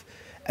stuff.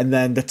 And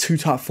then the 2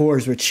 top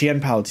 4s were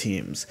Qianpao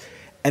teams.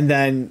 And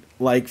then,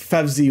 like,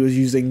 Fevzi was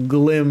using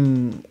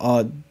Glim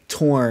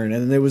Torn.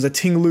 And there was a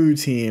Ting Lu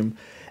team.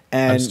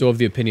 And I'm still of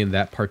the opinion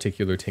that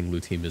particular Ting Lu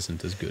team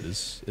isn't as good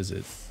as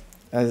it.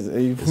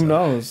 Who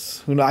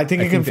knows? I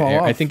think it can fall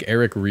off. I think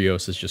Eric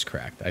Rios is just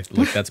cracked.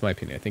 That's my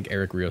opinion. I think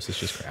Eric Rios is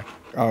just cracked.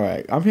 All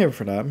right. I'm here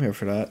for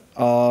that.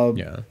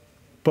 Yeah.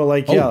 But,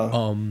 like,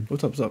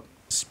 what's up?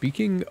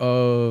 Speaking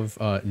of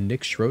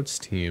Nick Schroet's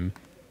team...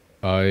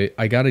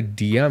 I got a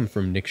DM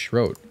from Nick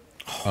Schroet.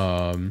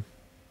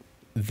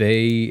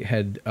 They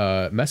had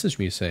messaged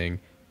me saying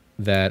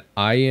that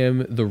I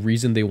am the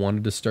reason they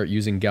wanted to start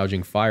using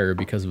Gouging Fire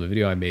because of a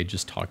video I made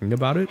just talking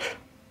about it.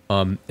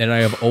 And I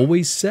have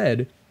always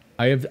said,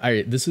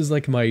 this is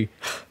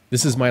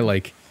my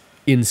like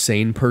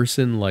insane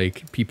person,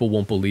 like people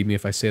won't believe me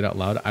if I say it out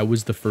loud. I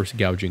was the first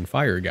Gouging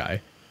Fire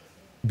guy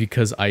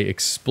because I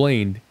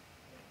explained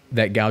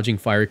that Gouging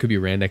Fire could be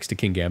ran next to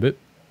King Gambit.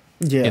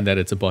 Yeah. And that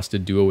it's a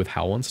busted duo with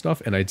Howl and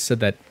stuff. And I'd said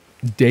that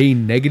day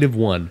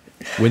 -1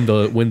 when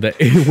the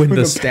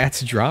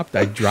stats dropped,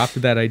 I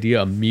dropped that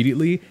idea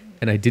immediately,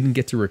 and I didn't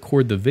get to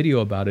record the video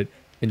about it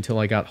until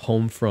I got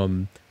home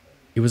from,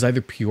 it was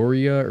either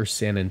Peoria or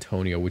San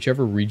Antonio,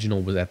 whichever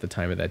regional was at the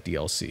time of that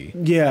DLC.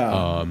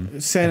 Yeah.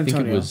 San Antonio. I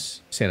think it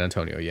was San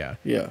Antonio, yeah.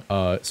 Yeah.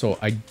 So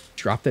I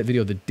dropped that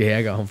video the day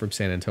I got home from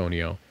San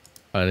Antonio.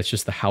 And it's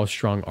just how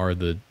strong are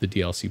the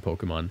DLC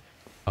Pokemon.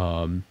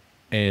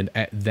 And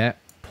at that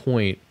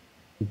point,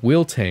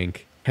 Will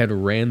Tank had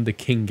ran the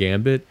King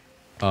Gambit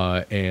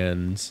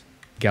and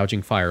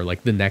Gouging Fire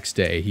like the next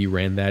day. He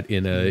ran that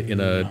in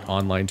a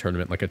online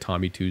tournament, like a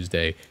Tommy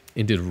Tuesday,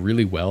 and did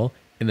really well.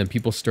 And then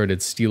people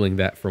started stealing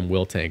that from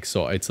Will Tank.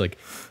 So it's like,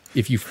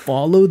 if you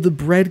follow the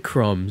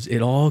breadcrumbs,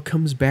 it all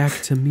comes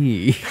back to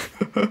me.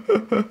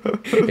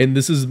 And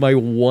this is my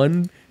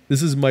one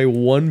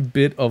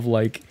bit of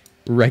like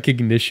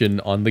recognition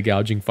on the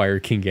Gouging Fire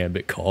King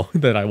Gambit call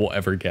that I will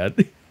ever get.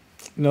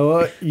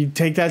 No, you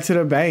take that to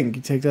the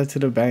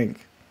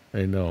bank.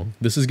 I know.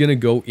 This is gonna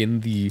go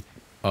in the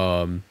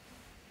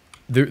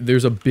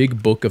there's a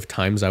big book of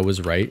times I was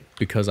right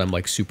because I'm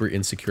like super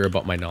insecure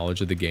about my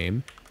knowledge of the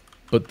game.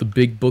 But the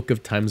big book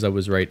of times I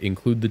was right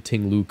include the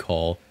Ting Lu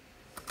call,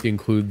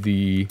 include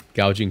the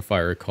Gouging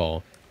Fire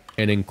call,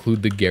 and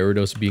include the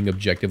Gyarados being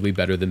objectively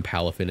better than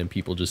Palafin and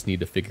people just need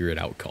to figure it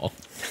out call.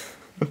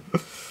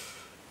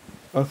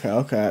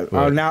 Okay.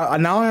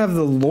 Now I have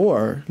the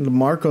lore, the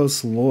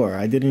Marcos lore.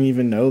 I didn't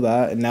even know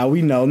that, and now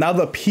we know. Now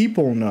the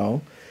people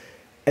know,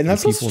 and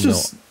that's also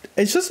just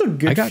it's just a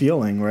good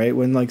feeling, right?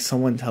 When like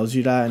someone tells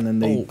you that, and then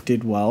they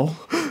did well.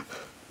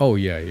 Oh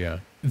yeah.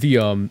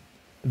 The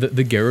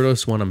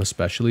Gyarados one I'm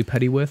especially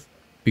petty with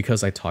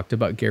because I talked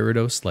about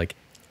Gyarados like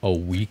a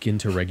week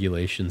into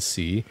Regulation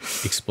C,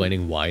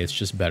 explaining why it's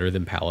just better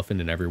than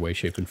Palafin in every way,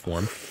 shape, and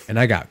form, and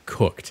I got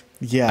cooked.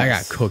 Yeah, I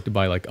got cooked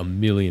by like a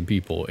million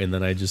people, and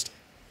then I just.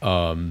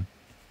 A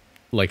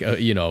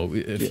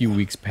few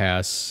weeks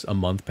pass, a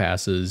month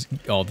passes,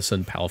 all of a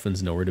sudden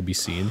Palafin's nowhere to be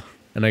seen,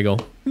 and I go,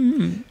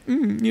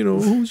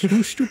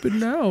 who's stupid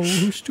now?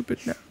 Who's stupid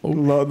now?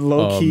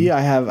 Low key,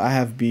 I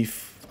have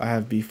beef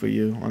beef with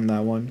you on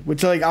that one.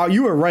 Which like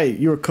you were right.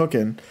 You were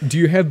cooking. Do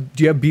you have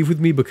beef with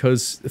me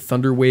because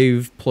Thunder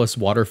Wave plus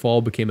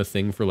Waterfall became a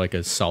thing for like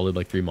a solid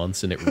like 3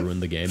 months and it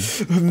ruined the game?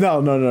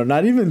 No.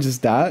 Not even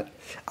just that.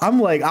 I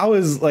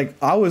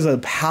was a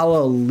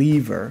Pala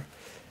lever.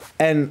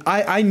 And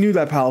I knew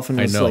that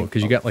Palafin was I know,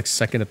 because you got like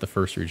second at the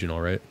first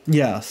regional, right?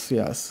 Yes.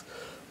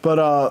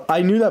 But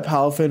I knew that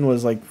Palafin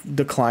was like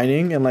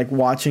declining and like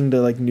watching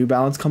the like New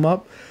Balance come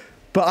up.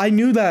 But I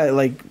knew that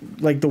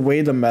like the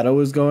way the meta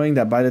was going,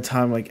 that by the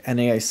time like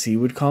NAIC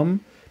would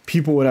come,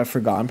 people would have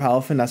forgotten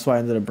Palafin. That's why I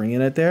ended up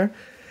bringing it there.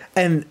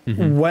 And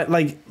what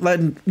like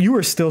you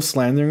were still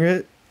slandering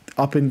it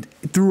up and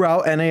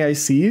throughout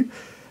NAIC,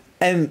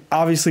 and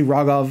obviously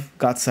Raghav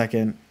got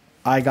second.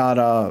 I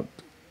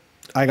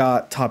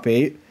got top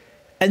 8,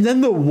 and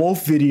then the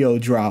Wolf video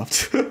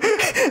dropped.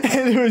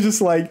 And it was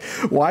just like,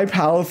 why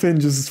Palafin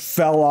just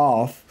fell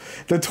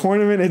off the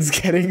tournament? It's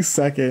getting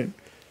second.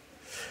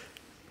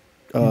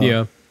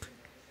 Yeah,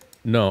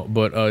 no,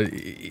 but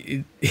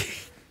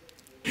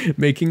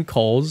making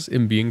calls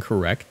and being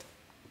correct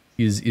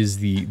is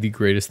the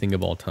greatest thing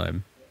of all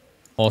time.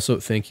 Also,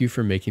 thank you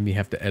for making me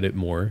have to edit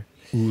more.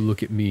 Ooh,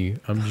 look at me.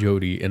 I'm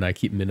Jody, and I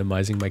keep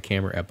minimizing my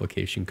camera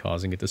application,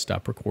 causing it to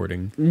stop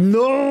recording.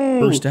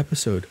 No! First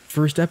episode,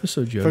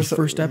 Jody.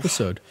 First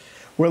episode.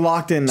 We're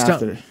locked in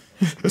after.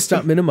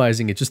 Stop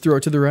minimizing it. Just throw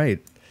it to the right.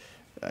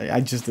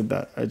 I just did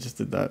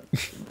that.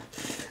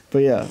 But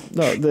yeah,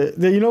 no,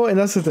 you know what? And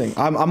that's the thing.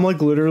 I'm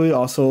like literally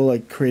also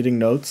like creating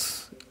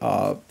notes.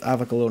 I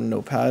have like a little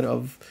notepad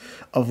of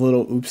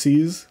little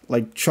oopsies.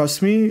 Like,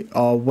 trust me,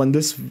 when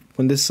this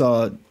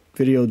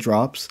video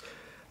drops,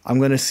 I'm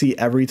gonna see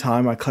every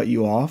time I cut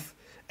you off,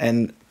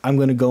 and I'm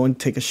gonna go and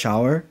take a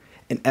shower,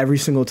 and every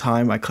single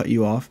time I cut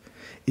you off,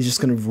 it's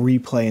just gonna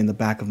replay in the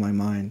back of my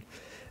mind,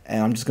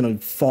 and I'm just gonna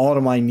fall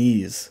to my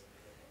knees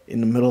in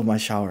the middle of my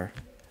shower.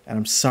 And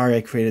I'm sorry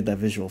I created that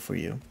visual for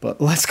you, but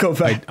let's go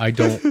back. I'm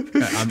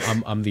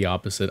the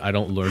opposite. I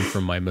don't learn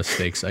from my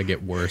mistakes. I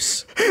get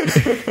worse.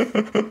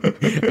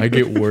 I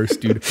get worse,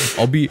 dude.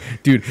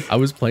 I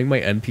was playing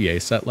my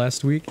NPA set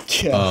last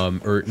week. Yeah.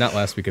 Or not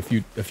last week, a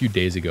few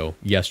days ago.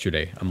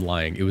 Yesterday. I'm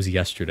lying. It was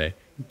yesterday.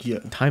 Yeah.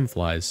 Time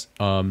flies.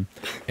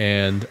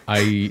 And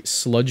I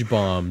sludge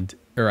bombed,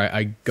 or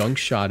I gunk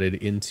shotted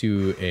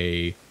into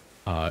a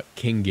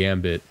King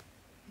Gambit,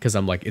 because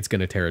I'm like, it's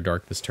going to Terra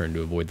Dark this turn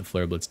to avoid the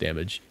Flare Blitz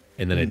damage.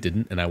 And then it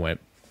didn't, and I went,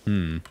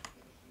 I'm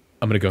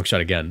going to gunk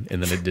shot again.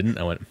 And then it didn't,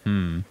 I went,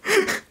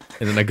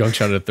 And then I gunk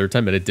shot it a third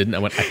time, and it didn't. I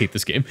went, I hate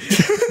this game.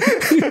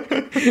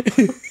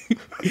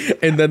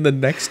 And then the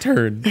next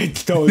turn,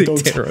 don't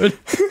Terra.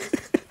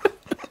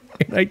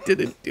 And I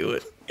didn't do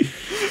it.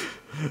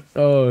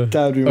 Oh,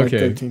 that would be my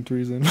 13th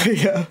reason.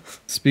 Yeah.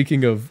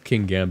 Speaking of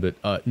King Gambit,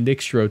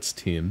 Nick Schroetz's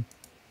team,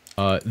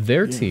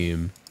 their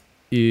team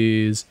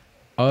is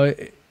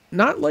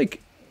not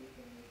like,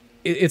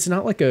 it's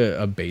not like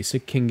a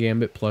basic King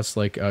Gambit plus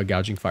like a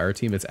Gouging Fire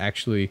team. It's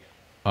actually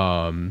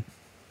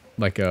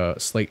like a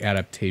slight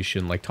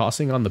adaptation. Like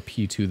tossing on the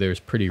P2 there is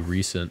pretty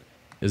recent,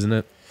 isn't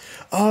it?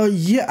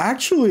 Yeah,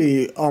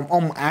 actually,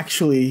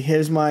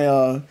 here's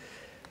my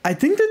I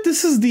think that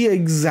this is the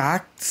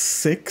exact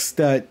 6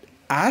 that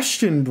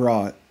Ashton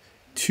brought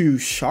to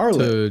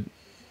Charlotte.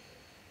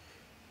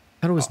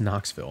 I thought it was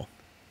Knoxville.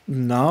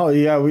 No,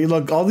 yeah, we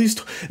look all these.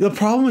 The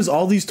problem is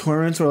all these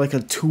tournaments are like a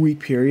 2-week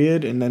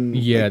period, and then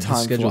the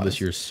time schedule flies. this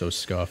year is so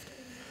scuffed.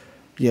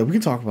 Yeah, we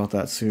can talk about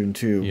that soon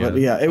too. Yeah. But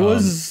yeah, it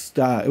was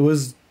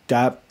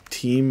that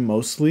team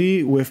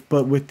mostly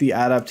with the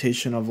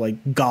adaptation of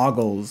like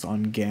Goggles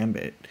on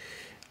Gambit.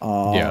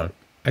 Yeah,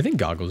 I think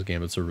Goggles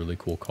Gambit's a really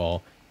cool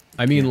call.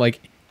 I mean,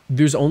 like,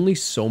 there's only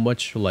so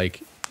much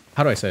like,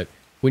 how do I say it?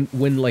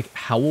 When like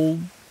Howl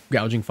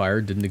Gouging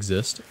Fire didn't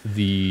exist,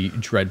 the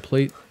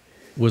Dreadplate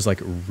was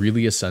like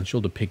really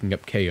essential to picking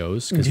up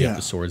KOs, because you have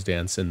the Swords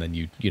Dance, and then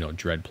you know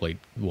Dreadplate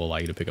will allow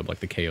you to pick up like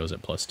the KOs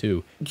at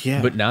 +2.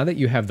 Yeah. But now that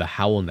you have the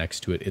Howl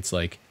next to it, it's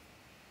like,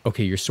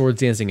 okay, you're Swords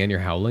Dancing and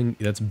you're Howling.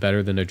 That's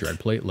better than a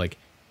Dreadplate. Like,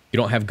 you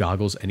don't have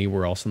Goggles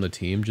anywhere else on the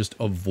team. Just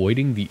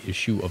avoiding the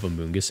issue of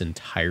Amoonguss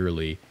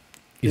entirely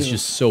is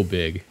just so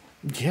big.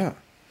 Yeah.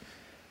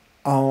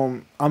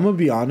 I'm gonna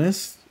be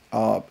honest.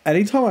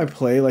 Anytime I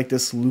play like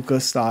this Luca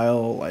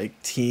style like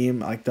team,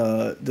 like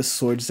the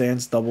Swords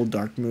Dance double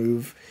dark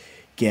move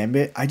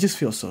Gambit, I just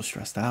feel so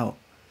stressed out.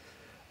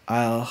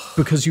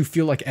 Because you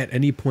feel like at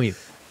any point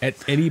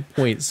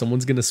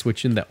someone's gonna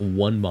switch in that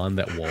one mon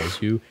that walls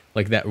you,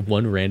 like that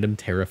one random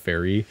Terra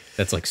Fairy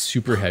that's like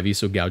super heavy,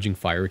 so Gouging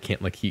Fire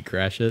can't like heat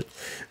crash it.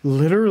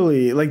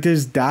 Literally, like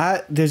there's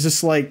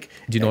just like.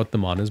 Do you know what the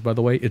mon is, by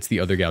the way? It's the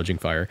other Gouging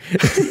Fire.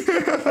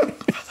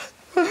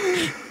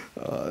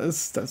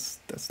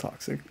 That's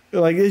toxic.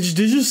 Like there's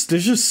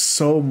just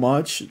so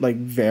much like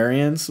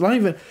variance. Not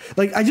even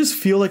like, I just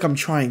feel like I'm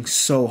trying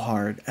so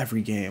hard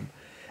every game,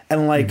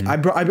 and like I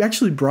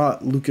actually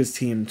brought Luca's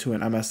team to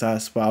an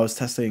MSS, but I was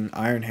testing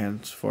Iron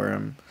Hands for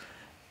him,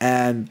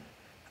 and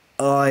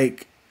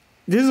like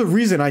there's a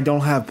reason I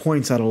don't have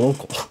points at a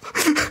local.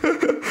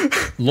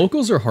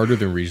 Locals are harder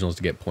than regionals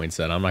to get points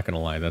at. I'm not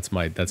gonna lie. That's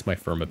my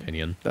firm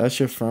opinion. That's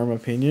your firm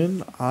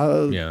opinion?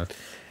 Yeah.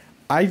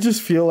 I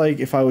just feel like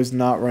if I was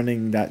not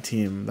running that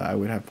team, that I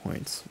would have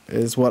points.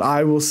 Is what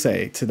I will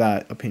say to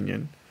that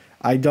opinion.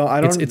 I don't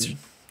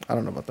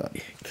know about that.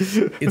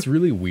 It's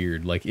really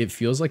weird. Like, it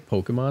feels like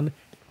Pokemon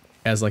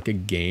as like a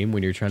game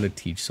when you're trying to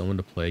teach someone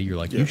to play. You're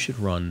like, you should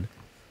run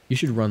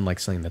like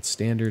something that's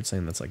standard,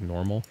 something that's like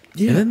normal.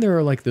 Yeah. And then there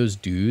are like those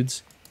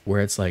dudes where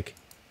it's like,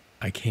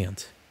 I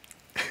can't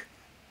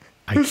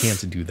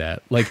do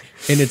that. Like,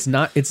 and it's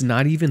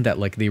not even that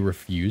like they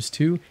refuse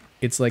to.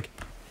 It's like,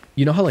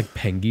 you know how like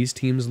Pengi's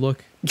teams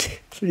look?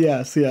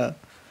 Yes, yeah.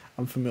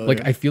 I'm familiar.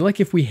 Like, I feel like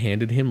if we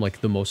handed him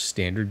like the most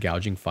standard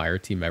gouging fire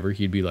team ever,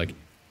 he'd be like,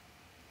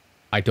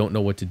 I don't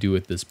know what to do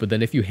with this. But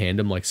then if you hand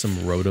him like some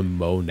Rotom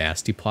Mo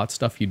nasty plot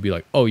stuff, he'd be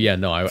like, oh yeah,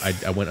 no,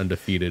 I went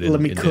undefeated.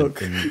 Let me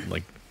cook.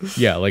 Like,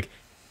 yeah, like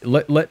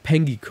let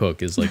Pengi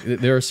cook is like,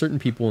 there are certain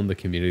people in the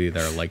community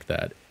that are like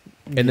that.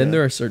 And then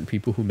there are certain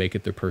people who make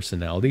it their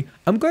personality.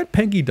 I'm glad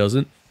Pengi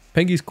doesn't.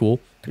 Pengi's cool.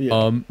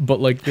 Yeah. But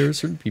like there are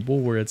certain people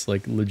where it's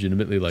like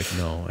legitimately like,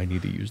 no, I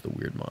need to use the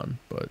Weirdmon.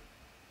 But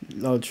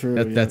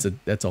true.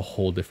 That's a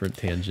whole different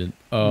tangent.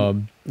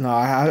 No,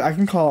 I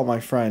can call out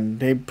my friend.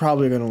 They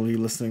probably gonna be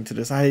listening to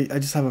this. I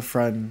just have a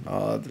friend,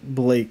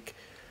 Blake,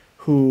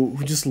 who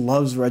just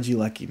loves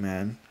Regieleki,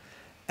 man.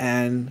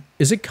 And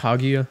is it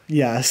Kaguya?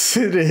 Yes,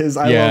 it is.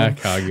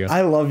 Kaguya.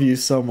 I love you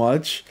so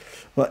much.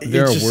 But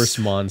there are worse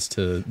mons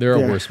to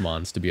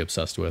be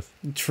obsessed with.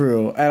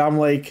 True, and I'm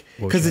like,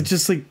 because it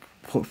just like,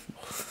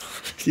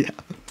 yeah,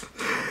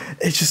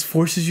 it just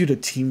forces you to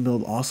team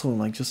build also in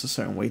like just a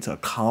certain way to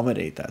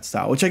accommodate that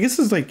style, which I guess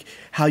is like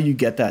how you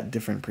get that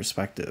different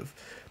perspective.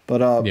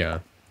 But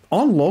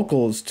on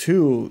locals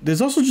too,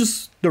 there's also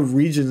just the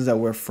regions that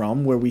we're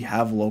from where we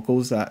have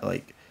locals that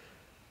like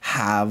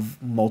have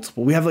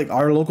multiple. We have like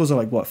our locals are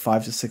like what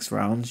 5 to 6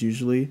 rounds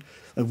usually.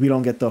 Like we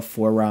don't get the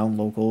 4-round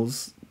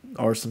locals.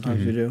 Or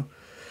sometimes we do.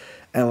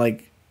 And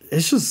like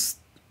it's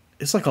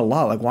like a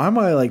lot. Like why am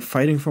I like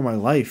fighting for my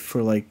life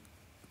for like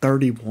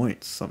 30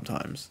 points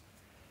sometimes?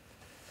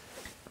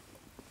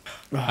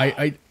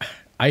 I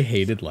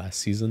hated last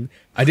season.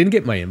 I didn't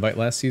get my invite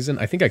last season.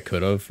 I think I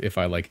could have if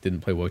I like didn't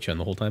play Wo-Chen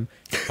the whole time.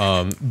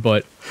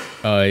 But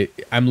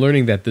I'm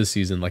learning that this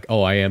season, like,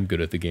 oh, I am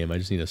good at the game. I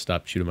just need to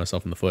stop shooting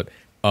myself in the foot.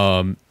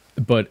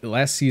 But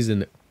last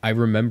season I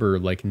remember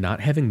like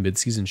not having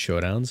mid-season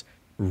showdowns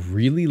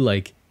really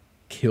like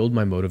killed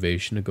my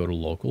motivation to go to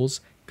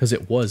locals because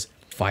it was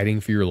fighting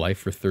for your life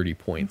for 30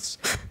 points.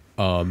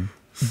 The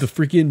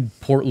freaking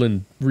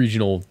Portland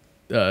regional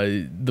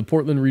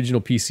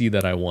PC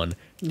that I won,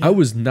 I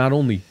was not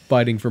only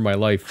fighting for my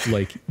life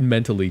like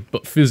mentally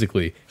but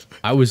physically.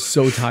 I was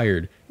so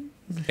tired,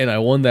 and I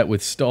won that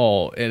with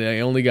stall, and I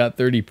only got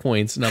 30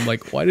 points, and I'm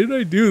like, why did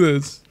I do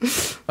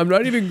this? I'm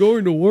not even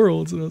going to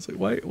Worlds. And I was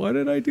like, why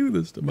did I do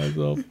this to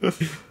myself?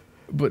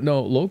 But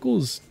no,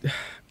 locals,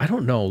 I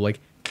don't know, like,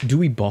 do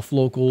we buff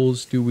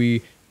locals?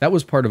 That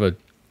was part of a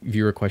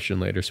viewer question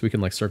later, so we can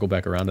like circle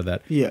back around to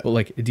that. Yeah. But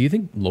like, do you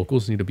think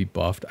locals need to be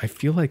buffed? I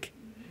feel like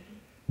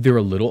they're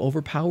a little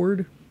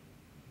overpowered,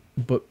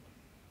 but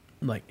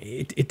like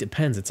it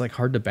depends. It's like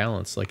hard to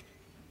balance. Like,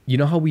 you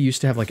know how we used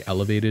to have like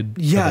elevated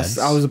Yes, events?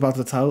 I was about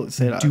to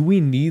say that. Do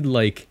we need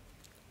like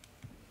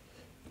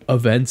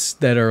events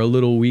that are a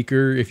little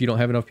weaker if you don't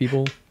have enough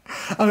people?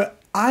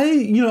 I'm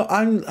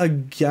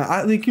again.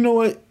 I think you know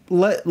what.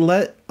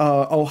 Let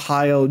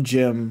Ohio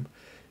Gym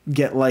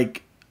get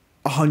like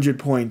 100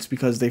 points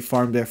because they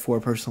farmed their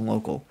 4-person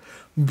local,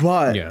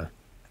 but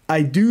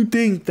I do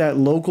think that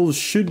locals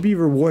should be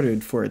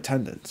rewarded for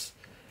attendance,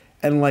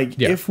 and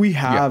like if we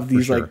have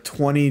these like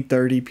 20,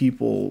 30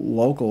 people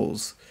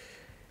locals,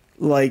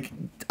 like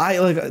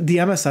the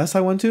MSS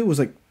I went to was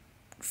like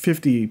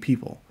 50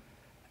 people,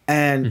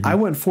 and I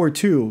went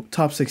 4-2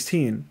 top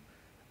 16.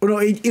 Oh no,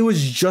 it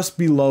was just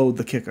below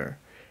the kicker,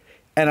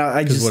 and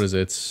I just what is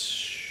it?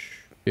 It's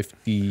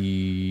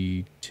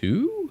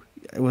 52?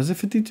 Was it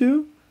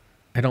 52?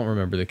 I don't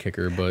remember the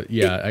kicker, but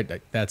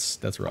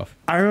that's rough.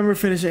 I remember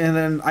finishing, and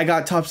then I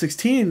got top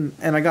 16,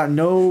 and I got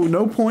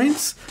no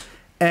points,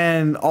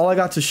 and all I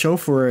got to show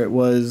for it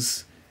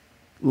was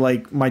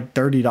like my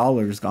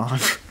 $30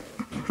 gone.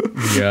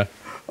 Yeah.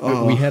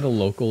 We had a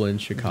local in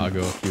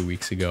Chicago a few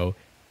weeks ago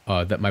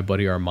that my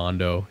buddy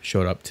Armando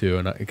showed up to,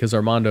 and because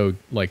Armando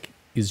like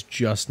is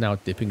just now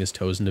dipping his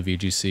toes into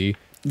VGC.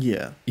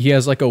 Yeah. He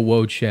has like a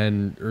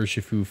Wo-Chen,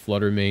 Urshifu,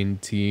 Fluttermane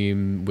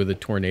team with a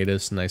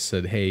Tornadus, and I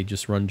said, hey,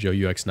 just run Joe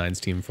UX9's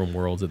team from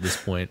Worlds at this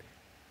point.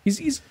 You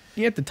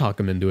have to talk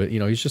him into it. You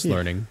know, he's just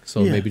learning,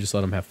 so maybe just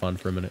let him have fun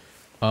for a minute.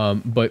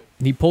 But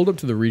he pulled up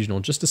to the regional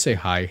just to say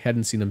hi.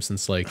 Hadn't seen him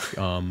since like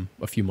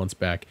a few months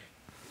back.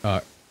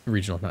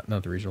 Regional,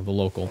 not the regional, the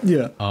local.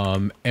 Yeah.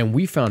 And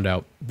we found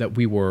out that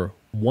we were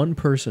one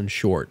person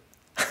short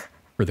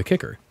for the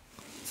kicker.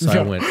 So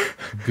I went,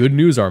 good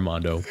news,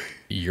 Armando,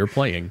 you're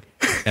playing.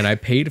 And I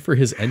paid for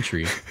his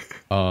entry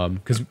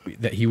because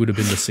that he would have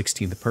been the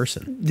 16th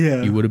person.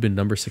 Yeah. He would have been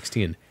number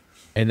 16.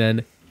 And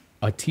then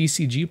a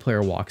TCG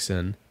player walks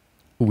in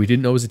who we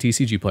didn't know was a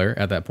TCG player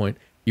at that point.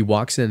 He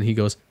walks in and he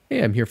goes,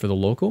 "Hey, I'm here for the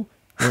local."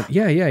 I went,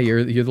 yeah,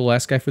 you're the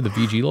last guy for the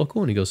VG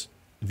local? And he goes,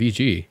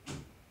 "VG?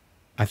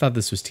 I thought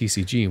this was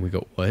TCG." And we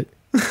go, "What?"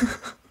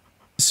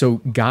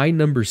 So guy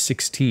number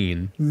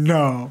 16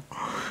 No.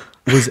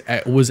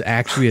 was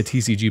actually a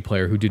TCG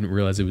player who didn't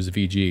realize it was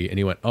VG, and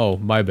he went, "Oh,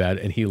 my bad,"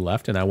 and he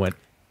left. And I went,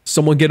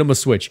 "Someone get him a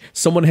Switch.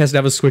 Someone has to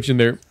have a Switch in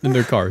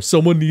their car.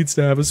 Someone needs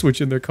to have a Switch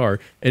in their car."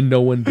 And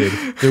no one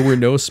did. There were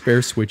no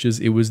spare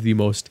Switches. It was the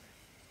most.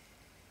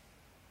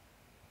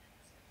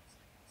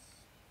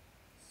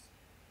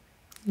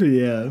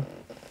 Yeah.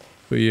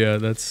 But yeah,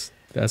 that's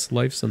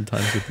life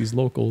sometimes with these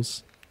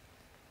locals.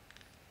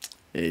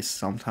 It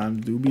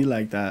sometimes do be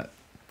like that.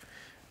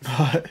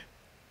 But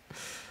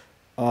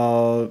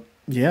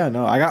yeah,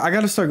 no, I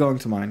got to start going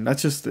to mine.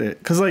 That's just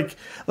it. Cuz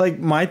like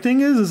my thing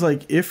is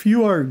like if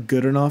you are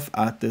good enough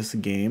at this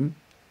game,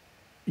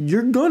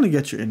 you're going to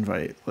get your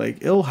invite. Like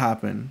it'll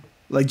happen.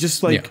 Like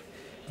just like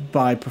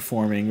by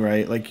performing,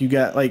 right? Like you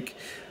get like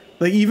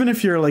even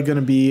if you're like going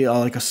to be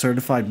like a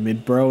certified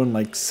mid bro and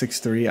like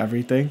 6'3"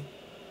 everything.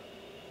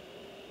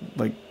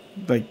 Like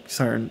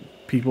certain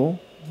people,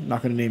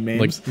 not going to name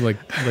names.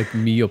 Like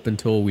me up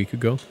until a week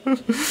ago.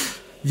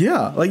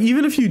 Yeah, like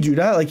even if you do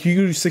that, like you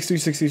do 6'3",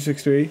 6'3",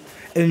 6'3",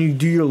 and you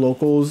do your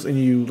locals and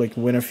you like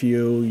win a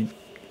few, you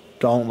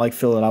don't like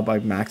fill it out by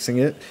maxing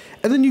it,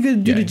 and then you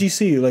can do the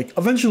GC. Like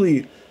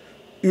eventually,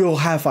 you'll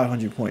have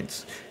 500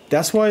 points.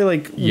 That's why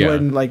like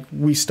when like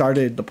we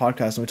started the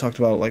podcast and we talked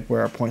about like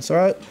where our points are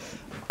at,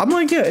 I'm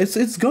like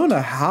it's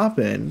gonna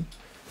happen.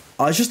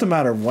 It's just a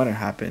matter of when it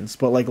happens.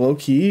 But like low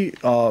key,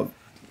 I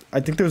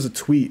think there was a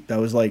tweet that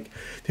was like,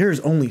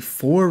 "There's only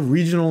 4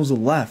 regionals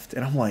left,"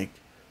 and I'm like.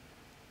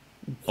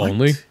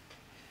 What?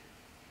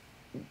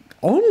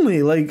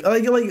 Only like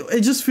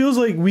it just feels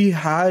like we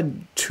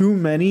had too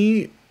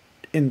many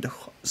in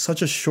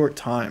such a short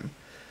time,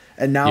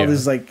 and now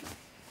there's like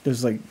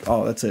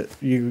oh that's it,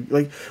 you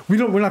like we're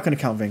not gonna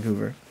count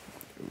Vancouver.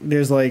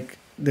 There's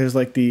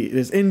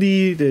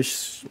Indy,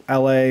 there's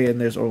LA, and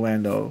there's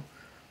Orlando,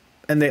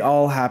 and they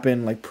all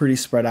happen like pretty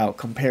spread out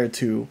compared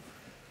to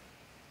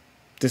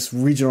this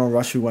regional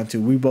rush we went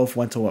to. We both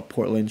went to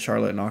Portland,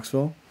 Charlotte,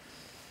 Knoxville.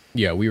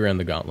 Yeah, we ran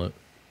the gauntlet.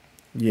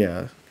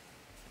 Yeah.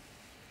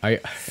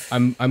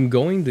 I'm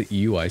going to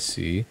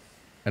EUIC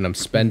and I'm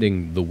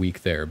spending the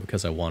week there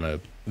because I want to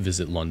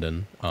visit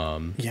London.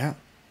 Yeah.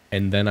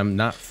 And then I'm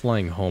not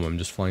flying home. I'm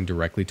just flying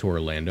directly to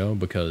Orlando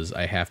because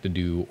I have to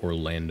do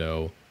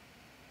Orlando.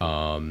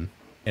 And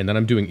then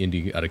I'm doing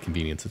Indy out of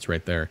convenience. It's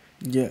right there.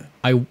 Yeah.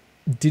 I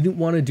didn't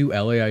want to do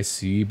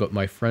LAIC, but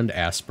my friend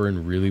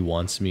Aspirin really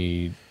wants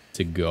me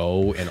to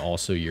go, and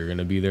also you're going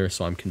to be there,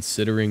 so I'm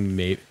considering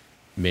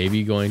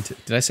maybe going to.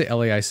 Did I say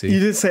LAIC? You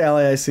did say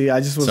LAIC. I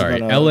just was sorry.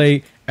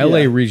 LA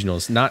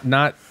regionals,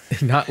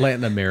 not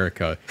Latin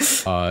America,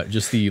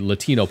 just the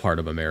Latino part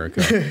of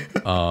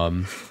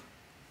America.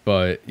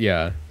 But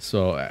yeah,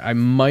 so I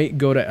might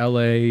go to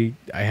LA.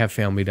 I have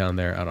family down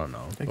there. I don't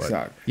know.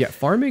 Exactly. Yeah,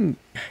 farming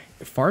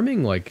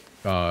like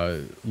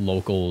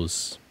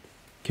locals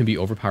can be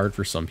overpowered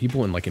for some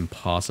people and like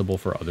impossible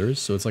for others.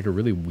 So it's like a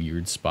really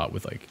weird spot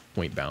with like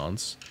point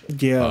balance.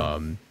 Yeah.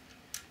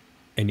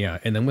 And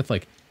then with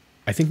like,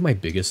 I think my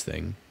biggest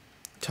thing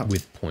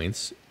with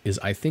points is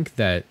I think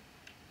that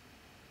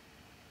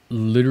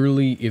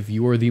literally if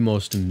you are the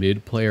most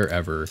mid player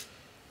ever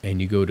and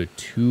you go to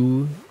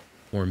 2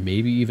 or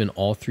maybe even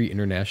all 3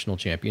 international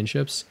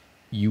championships,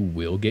 you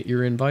will get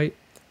your invite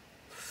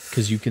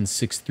because you can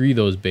 6-3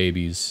 those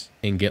babies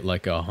and get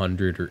like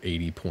 100 or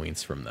 80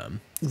 points from them.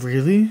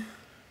 Really?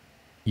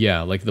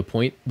 Yeah, like the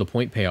point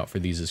payout for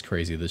these is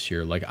crazy this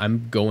year. Like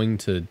I'm going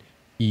to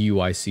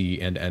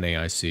EUIC and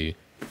NAIC,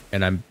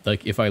 and I'm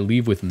like, if I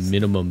leave with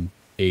minimum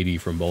 80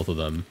 from both of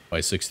them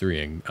by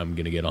 6-3ing, I'm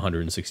gonna get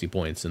 160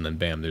 points, and then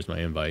bam, there's my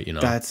invite. You know,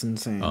 that's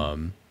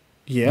insane.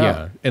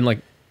 Yeah,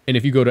 and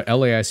if you go to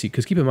LAIC,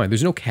 because keep in mind,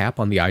 there's no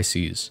cap on the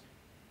ICs.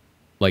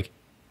 Like,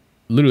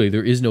 literally,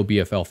 there is no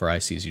BFL for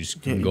ICs. You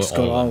just can go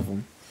to all of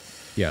them.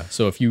 Yeah,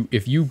 so if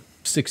you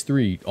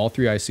 6-3 all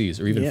 3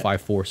 ICs, or even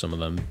 5-4 some of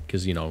them,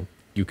 because you know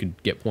you can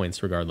get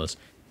points regardless,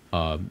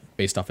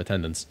 based off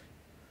attendance,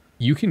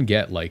 you can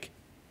get like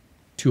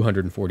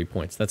 240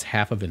 points. That's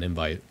half of an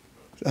invite.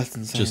 That's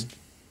insane. Just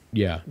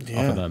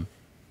off of them.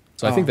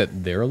 So I think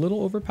that they're a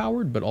little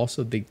overpowered, but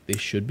also they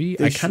should be.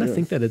 I kind of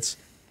think that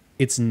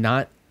it's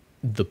not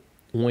the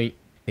point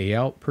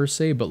payout per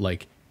se, but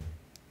like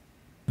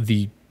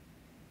the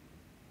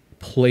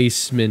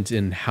placement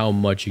and how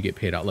much you get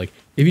paid out. Like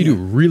if you do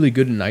really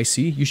good in IC,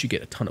 you should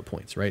get a ton of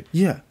points, right?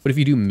 Yeah. But if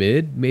you do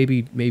mid,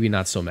 maybe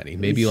not so many.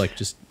 Maybe like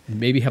just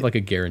have like a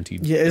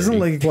guaranteed. Yeah, 30. Isn't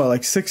like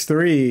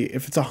 6-3?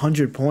 If it's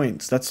 100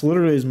 points, that's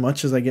literally as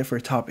much as I get for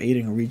a top 8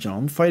 in a regional.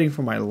 I'm fighting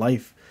for my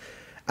life.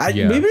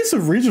 Maybe it's the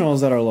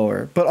regionals that are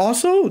lower, but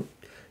also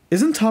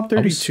isn't top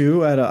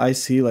 32 at an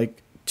IC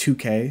like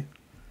 2K?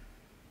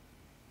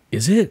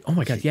 Is it? Oh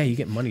my god, yeah, you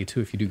get money too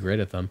if you do great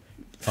at them.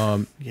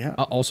 Yeah.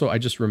 Also, I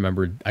just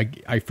remembered.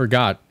 I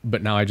forgot,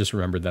 but now I just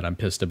remembered that I'm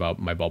pissed about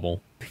my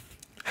bubble.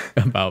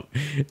 about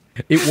it.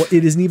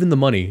 It isn't even the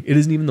money. It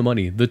isn't even the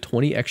money. The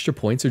 20 extra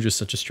points are just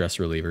such a stress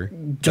reliever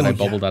that I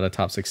bubbled out of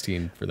top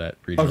 16 for that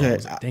regional. Okay, I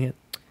was like, dang it.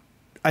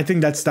 I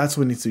think that's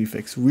what needs to be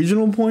fixed.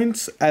 Regional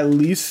points, at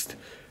least,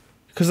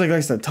 because like I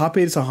said, top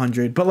 8 is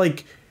 100, but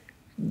like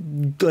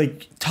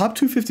top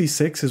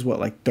 256 is what,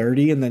 like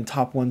 30, and then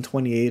top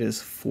 128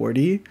 is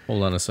 40.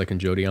 Hold on a second,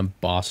 Jody. I'm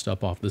bossed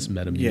up off this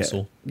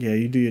Metamucil. Yeah,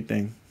 you do your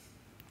thing.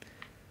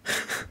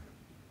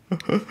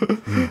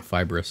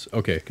 Fibrous.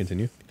 Okay,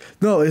 continue.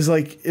 No, it's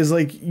like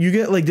you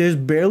get like there's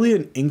barely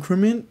an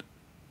increment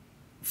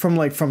from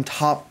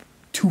top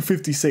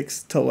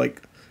 256 to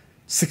like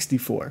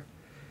 64,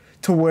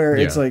 to where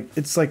it's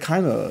like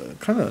kind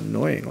of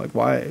annoying. Like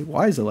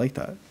why is it like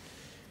that?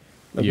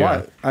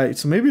 Like why?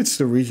 So maybe it's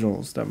the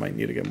regionals that might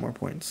need to get more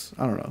points.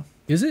 I don't know.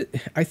 Is it?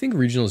 I think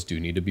regionals do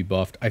need to be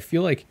buffed. I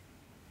feel like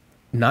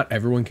not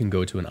everyone can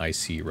go to an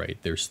IC, right?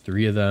 There's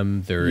 3 of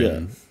them. They're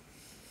in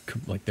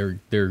like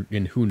they're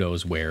in who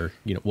knows where,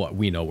 you know, what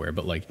we know where,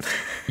 but like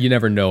you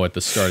never know at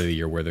the start of the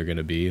year where they're going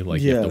to be.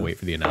 Like you have to wait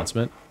for the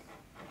announcement.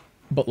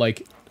 But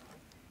like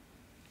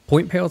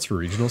point payouts for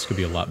regionals could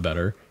be a lot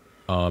better.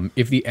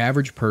 If the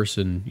average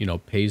person, you know,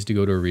 pays to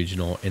go to a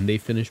regional and they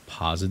finish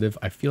positive,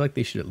 I feel like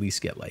they should at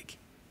least get like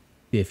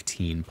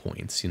 15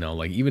 points, you know,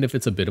 like even if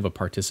it's a bit of a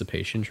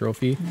participation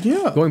trophy.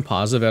 Yeah. Going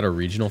positive at a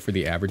regional for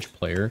the average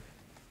player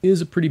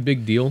is a pretty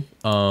big deal.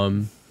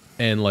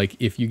 And like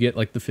if you get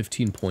like the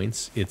 15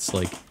 points, it's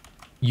like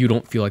you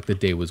don't feel like the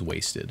day was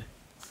wasted.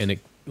 And it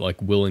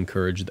like will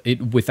encourage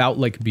it without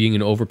like being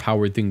an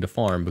overpowered thing to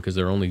farm, because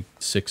there are only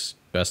 6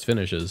 best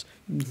finishes.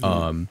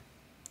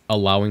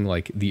 Allowing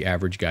like the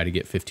average guy to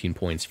get 15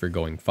 points for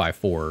going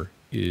 5-4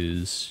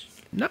 is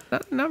not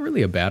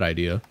really a bad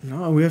idea.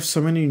 No, we have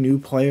so many new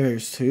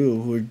players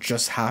too who are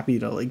just happy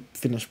to like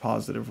finish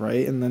positive,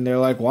 right? And then they're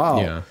like,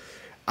 wow,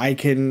 I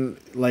can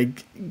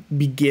like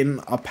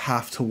begin a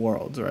path to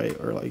worlds, right?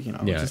 Or like, you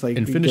know, just like,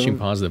 and finishing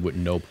positive with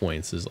no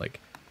points is like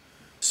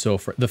so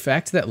the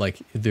fact that like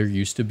there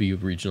used to be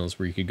regionals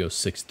where you could go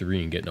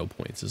 6-3 and get no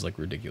points is like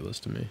ridiculous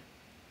to me.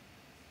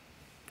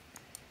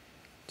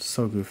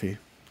 So goofy.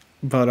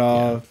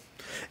 But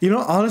you know,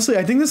 honestly,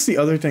 I think that's the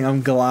other thing.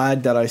 I'm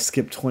glad that I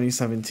skipped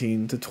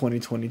 2017 to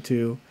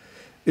 2022.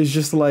 It's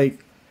just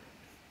like,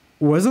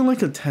 wasn't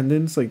like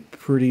attendance like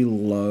pretty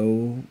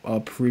low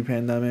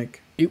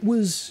pre-pandemic? It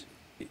was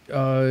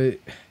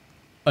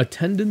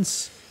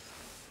attendance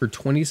for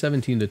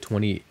 2017 to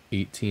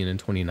 2018 and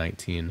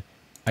 2019.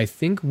 I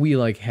think we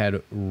like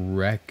had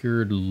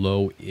record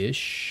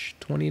low-ish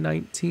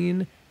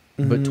 2019,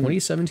 but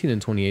 2017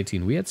 and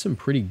 2018 we had some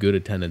pretty good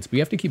attendance. We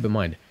have to keep in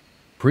mind,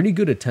 pretty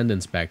good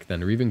attendance back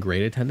then, or even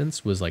great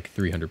attendance, was like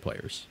 300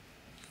 players.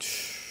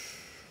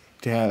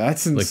 Yeah,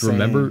 that's insane.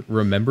 Like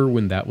remember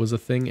when that was a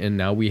thing, and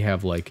now we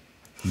have like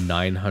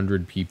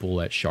 900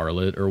 people at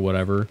Charlotte or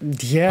whatever.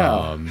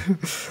 Yeah,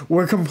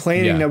 we're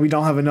complaining that we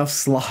don't have enough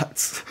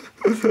slots.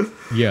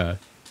 Yeah,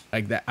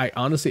 like that. I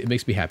honestly, it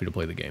makes me happy to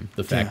play the game.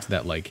 The fact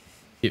that like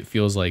it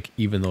feels like,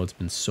 even though it's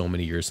been so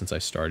many years since I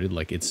started,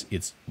 like it's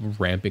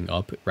ramping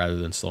up rather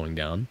than slowing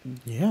down.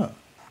 Yeah.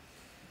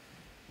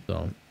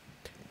 So.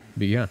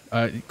 But yeah,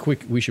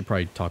 quick, we should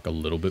probably talk a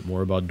little bit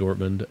more about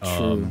Dortmund.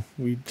 True.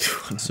 We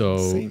do. So,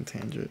 insane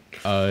tangent.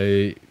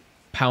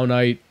 Pow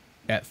Knight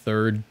at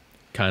 3rd,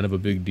 kind of a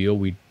big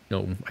deal.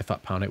 I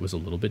thought Pow Knight was a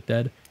little bit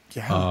dead.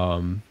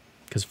 Yeah.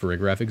 Because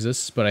Farigiraf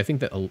exists, but I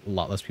think that a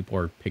lot less people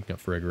are picking up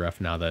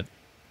Farigiraf now that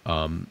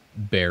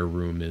Bear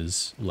Room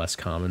is less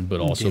common, but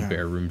also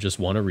Bear Room just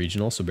won a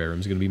regional, so Bear Room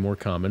is going to be more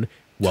common.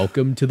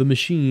 Welcome to the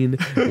machine.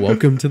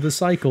 Welcome to the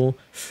cycle.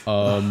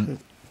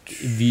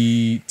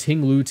 The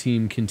Ting Lu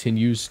team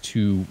continues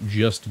to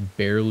just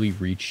barely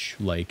reach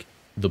like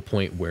the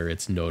point where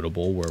it's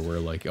notable, where we're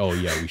like, oh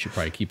yeah, we should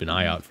probably keep an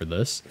eye out for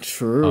this.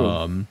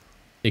 True.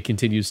 It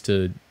continues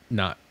to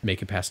not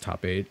make it past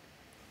top 8,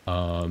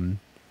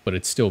 but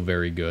it's still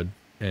very good.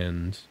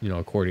 And you know,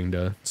 according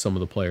to some of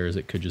the players,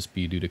 it could just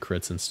be due to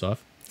crits and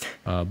stuff.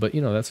 But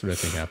you know, that's what I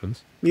think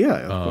happens. Yeah,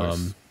 of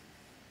course.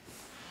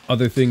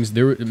 Other things,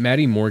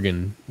 Maddie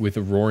Morgan with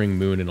a Roaring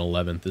Moon in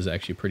 11th is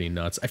actually pretty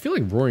nuts. I feel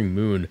like Roaring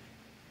Moon,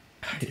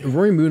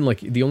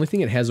 like the only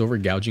thing it has over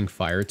Gouging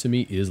Fire to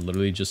me is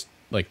literally just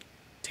like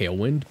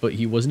Tailwind, but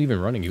he wasn't even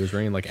running. He was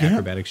running like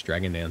Acrobatics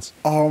Dragon Dance.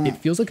 It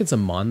feels like it's a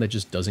mon that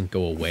just doesn't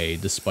go away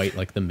despite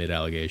like the mid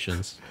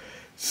allegations.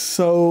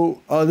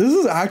 So this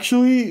is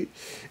actually,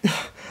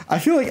 I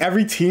feel like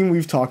every team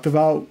we've talked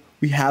about,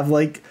 we have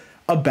like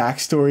a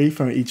backstory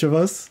from each of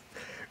us.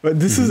 But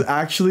this is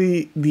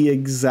actually the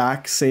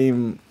exact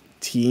same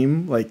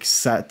team, like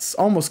sets,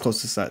 almost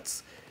close to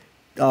sets,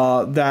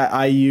 that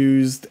I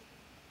used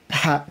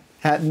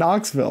at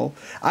Knoxville.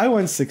 I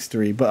went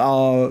 6-3,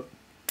 but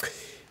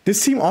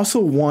this team also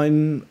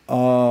won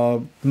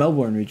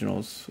Melbourne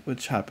Regionals,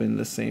 which happened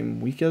the same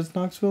week as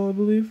Knoxville, I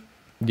believe.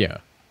 Yeah.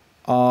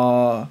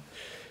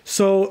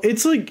 So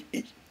it's like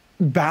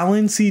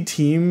balancy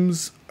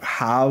teams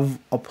have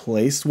a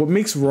place. What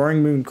makes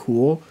Roaring Moon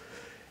cool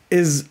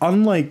is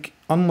unlike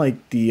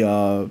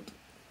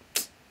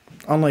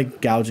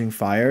Gouging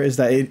Fire, is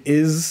that it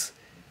is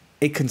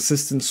a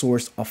consistent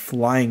source of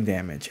flying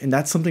damage, and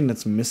that's something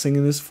that's missing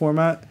in this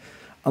format,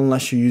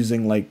 unless you're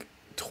using like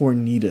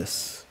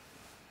Tornadus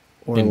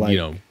or and like, you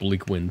know,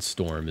 Bleak Wind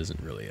Storm isn't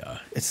really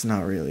it's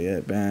not really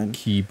it, man.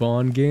 keep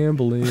on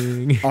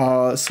gambling.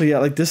 So yeah,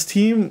 like this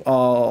team, a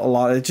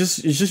lot it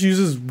just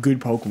uses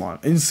good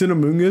Pokemon. And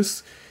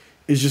Cinnamungus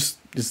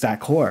is that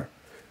core.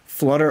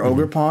 Flutter,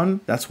 Ogerpon,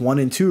 that's 1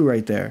 and 2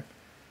 right there.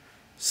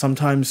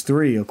 Sometimes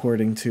 3,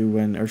 according to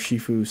when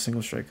Urshifu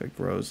Single Strike like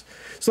grows.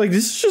 So like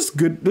this is just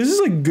good. This is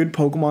like good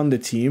Pokemon to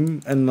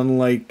team, and then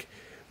like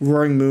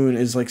Roaring Moon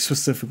is like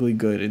specifically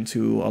good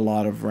into a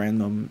lot of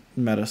random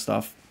meta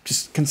stuff.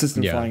 Just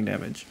consistent flying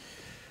damage.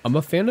 I'm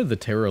a fan of the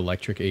Terra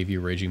Electric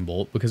AV Raging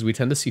Bolt because we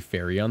tend to see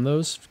Fairy on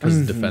those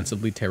because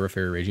defensively Terra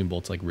Fairy Raging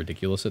Bolt's like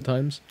ridiculous at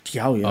times.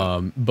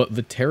 Yeah. But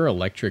the Terra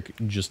Electric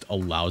just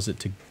allows it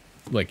to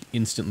like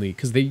instantly,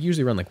 because they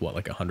usually run like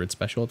 100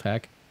 special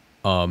attack.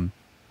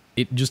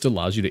 It just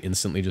allows you to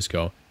instantly just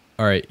go,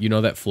 all right, you know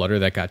that Flutter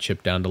that got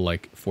chipped down to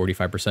like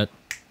 45%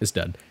 is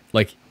dead.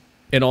 Like,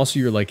 and also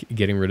you're like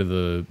getting rid of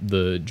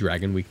the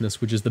dragon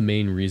weakness, which is the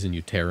main reason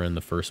you Terra in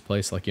the first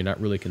place. Like you're not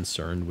really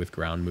concerned with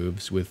ground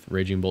moves with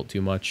Raging Bolt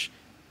too much.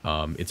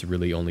 It's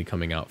really only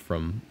coming out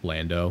from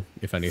Lando,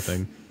 if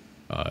anything.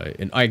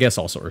 And I guess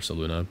also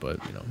Ursaluna,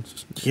 but you know,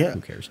 just, who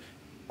cares?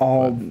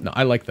 No,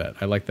 I like that.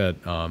 I like that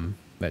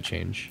that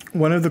change.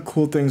 One of the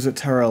cool things at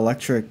Terra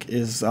Electric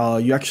is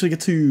you actually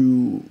get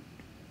to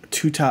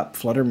 2-tap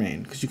Flutter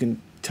Mane, because you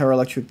can Terra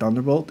Electric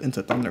Thunderbolt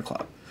into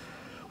Thunderclap,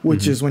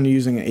 which is when you're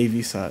using an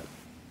AV set.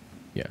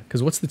 Yeah,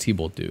 because what's the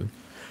T-Bolt do?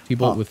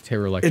 T-Bolt with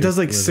Terra Electric. It does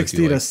like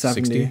 60 to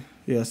 70. 60?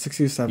 Yeah,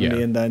 60 to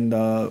 70, and then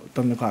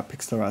Thunderclap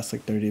picks the rest,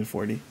 like 30 to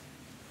 40.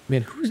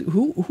 Man,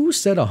 who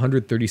said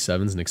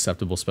 137 is an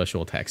acceptable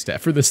special attack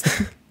stat for this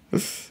thing?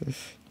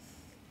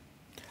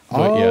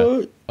 But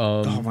yeah.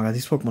 Oh my god,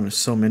 these Pokemon are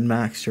so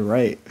min-maxed, you're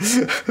right.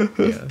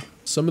 Yeah.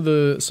 Some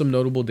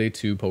notable day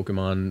 2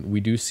 Pokemon,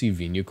 we do see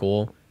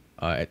Venucole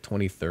at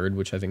 23rd,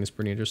 which I think is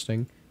pretty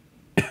interesting.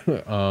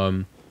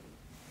 I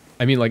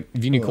mean, like,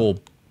 Venucole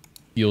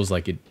feels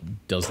like it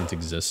doesn't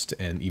exist,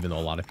 and even though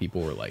a lot of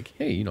people were like,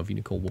 hey, you know,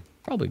 Venucole will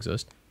probably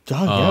exist.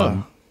 Oh,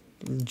 yeah.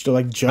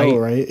 Like Joe,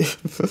 right?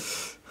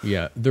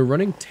 Yeah, they're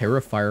running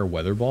Terrafire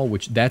Weather Ball,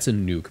 which that's a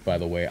nuke, by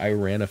the way. I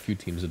ran a few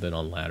teams of it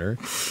on ladder.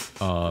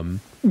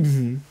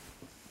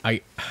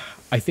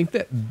 I think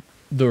that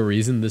the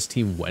reason this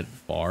team went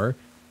far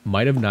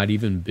might have not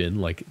even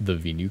been like the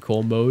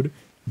Venucole mode,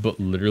 but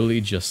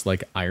literally just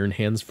like Iron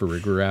Hands,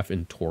 Farigiraf,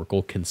 and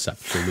Torkoal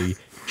conceptually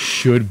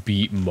should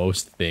beat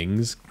most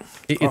things.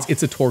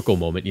 It's a Torkoal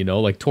moment, you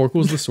know? Like,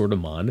 Torkoal's the sort of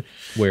mon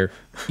where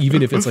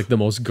even if it's like the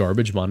most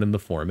garbage mon in the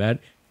format,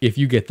 if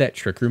you get that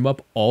Trick Room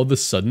up, all of a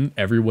sudden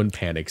everyone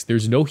panics.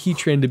 There's no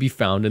Heatran to be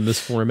found in this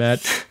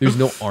format. There's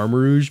no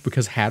Armarouge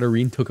because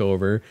Hatterene took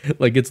over.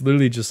 Like, it's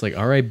literally just like,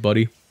 all right,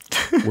 buddy,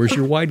 where's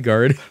your wide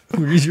guard?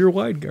 Where's your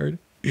wide guard?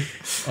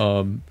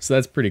 So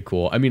that's pretty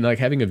cool. I mean, like,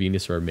 having a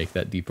Venusaur make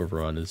that deep of a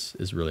run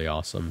is really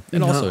awesome.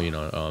 And also, you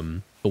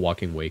know, the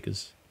Walking Wake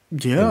is a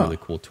really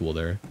cool tool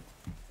there.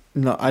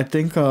 No, I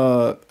think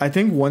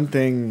one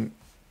thing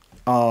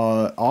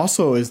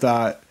also is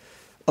that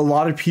a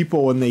lot of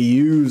people, when they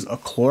use a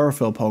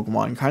chlorophyll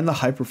Pokemon, kind of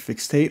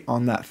hyperfixate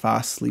on that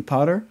fast Sleep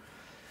Powder.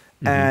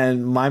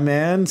 And my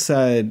man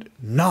said,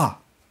 nah.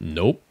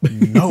 Nope.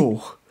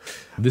 No.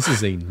 This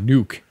is a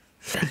nuke.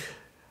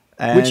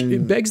 Which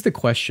it begs the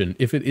question,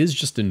 if it is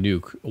just a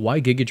nuke,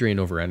 why Giga Drain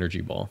over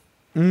Energy Ball?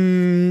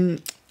 I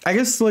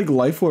guess like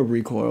Life Orb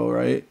recoil,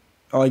 right?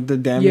 Like the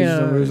damage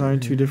numbers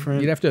aren't too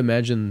different. You have to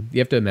imagine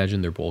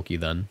they're bulky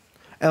then.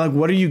 And like,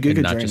 what are you Giga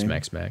Draining? Not just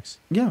max.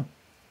 Yeah.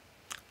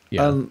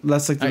 Yeah.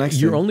 That's like the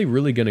next You're thing. only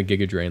really going to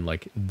Giga Drain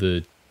like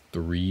the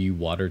 3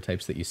 water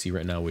types that you see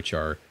right now, which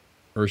are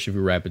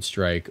Urshifu Rapid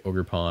Strike,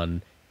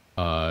 Ogerpon,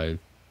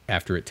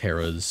 after it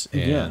Terras,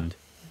 and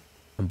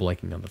I'm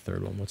blanking on the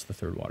third one. What's the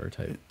third water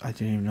type? I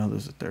didn't even know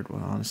there's a third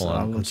one, honestly. Hold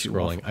on, I'm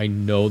scrolling. I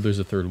know there's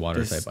a third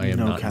water type. I am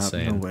not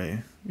insane. No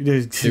way. There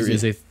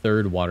is a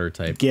third water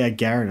type. Yeah,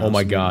 Gyarados. Oh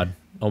my god.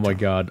 Oh my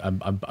god,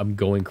 I'm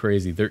going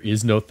crazy. There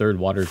is no third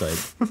water type.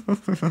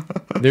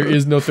 There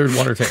is no third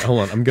water type.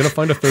 Hold on, I'm gonna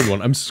find a third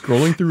one. I'm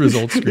scrolling through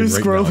results screen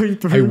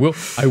right now.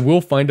 I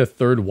will find a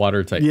third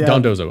water type. Yeah.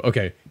 Dondozo.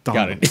 Okay,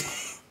 got it.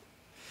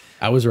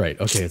 I was right.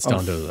 Okay, it's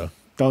Dondozo.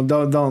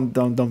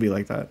 Don't be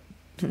like that.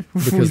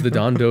 Because the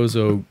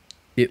Dondozo,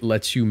 it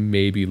lets you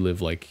maybe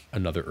live like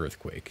another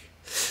earthquake.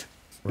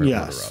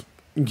 Yes.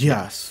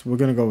 Yes, we're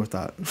gonna go with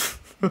that.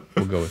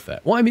 We'll go with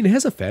that. Well, I mean, it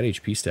has a fat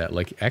HP stat.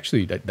 Like,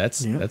 actually,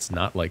 that's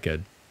not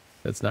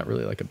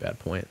really like a bad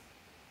point.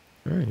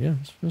 All right, yeah,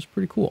 that's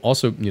pretty cool.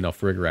 Also, you know,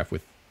 Farigiraf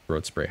with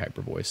Throat Spray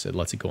Hyper Voice, it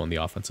lets it go on the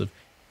offensive.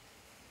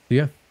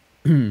 Yeah,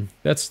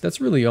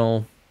 that's really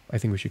all I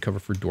think we should cover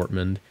for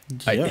Dortmund.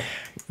 Yeah.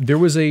 There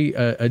was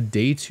a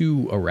day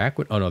 2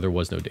 Araquanid. Oh no, there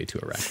was no day 2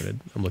 Araquanid.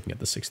 I'm looking at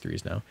the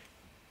 6-3s now.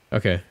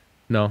 Okay,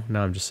 no,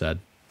 now I'm just sad.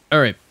 All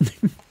right.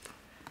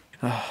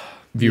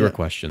 Viewer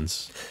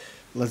questions.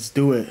 Let's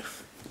do it.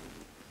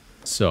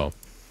 So,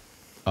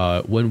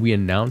 when we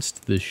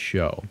announced this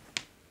show,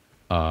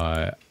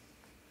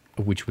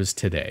 which was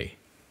today,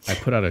 I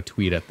put out a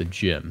tweet at the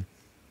gym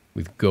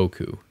with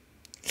Goku,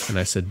 and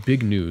I said,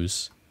 big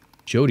news,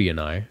 Jody and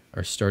I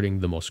are starting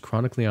the most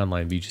chronically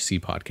online VGC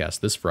podcast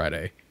this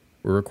Friday.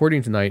 We're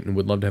recording tonight and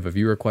would love to have a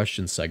viewer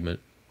questions segment,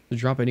 so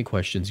drop any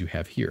questions you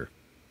have here.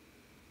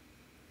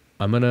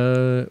 I'm going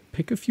to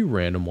pick a few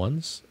random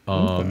ones,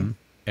 and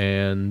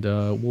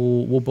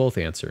we'll both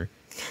answer.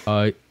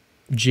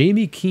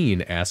 Jamie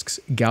Keene asks,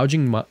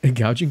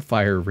 gouging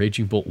fire,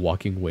 raging bolt,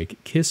 walking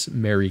wake, kiss,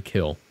 marry,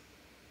 kill.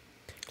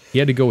 He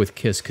had to go with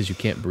kiss because you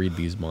can't breed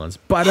these mons.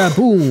 Bada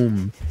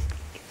boom!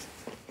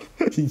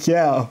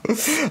 Yeah,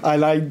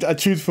 and I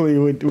truthfully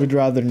would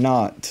rather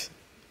not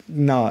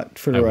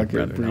for the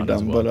record breed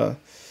them. Well.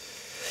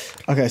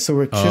 But okay, so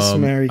we're kiss,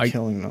 marry,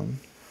 killing them.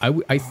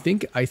 I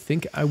think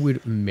I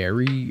would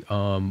marry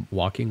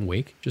walking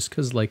wake just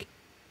because like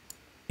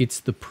it's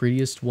the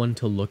prettiest one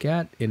to look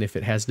at, and if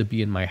it has to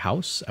be in my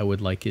house, I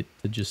would like it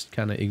to just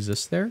kind of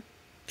exist there.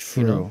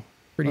 True.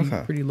 You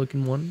know, pretty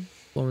looking one,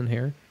 flowing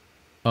hair.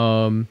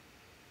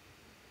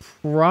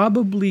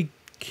 Probably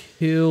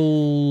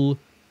kill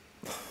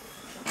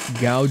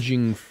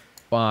gouging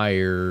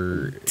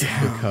fire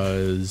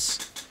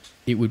because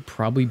it would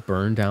probably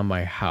burn down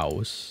my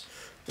house.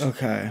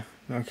 Okay.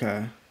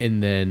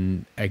 And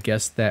then I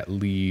guess that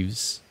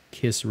leaves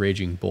kiss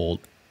raging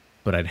bolt,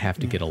 but I'd have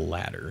to get a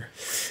ladder.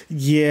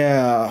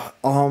 Yeah.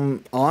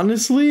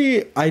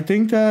 Honestly, I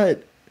think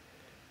that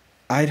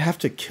I'd have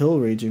to kill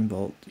raging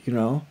bolt, you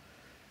know?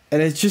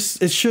 And it's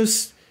just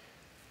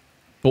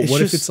But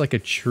what if it's like a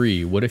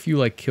tree? What if you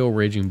like kill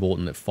raging bolt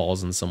and it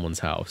falls in someone's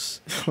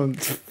house?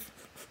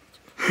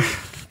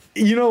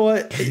 You know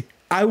what?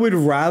 I would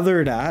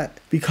rather that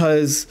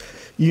because,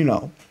 you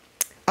know,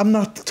 I'm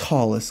not the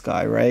tallest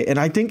guy, right? And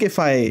I think if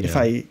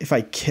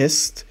I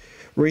kissed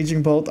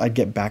raging bolt, I'd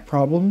get back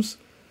problems.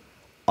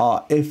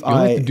 You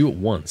only have to do it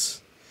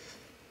once.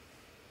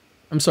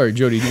 I'm sorry,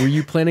 Jody. Were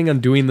you planning on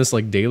doing this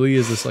like daily?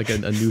 Is this like a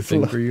new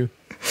thing for you?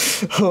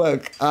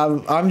 Look,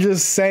 I'm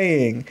just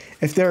saying,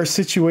 if there are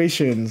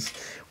situations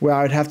where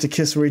I'd have to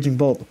kiss raging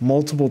bolt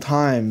multiple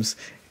times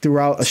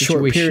throughout a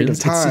short period of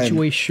time,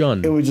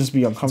 it would just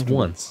be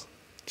uncomfortable. It's once.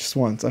 Just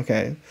once,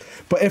 okay.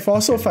 But if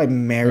I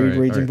married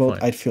raging bolt,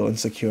 fine. I'd feel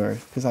insecure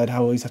because I'd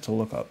always have to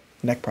look up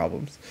neck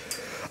problems.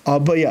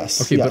 But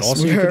yes. Okay, but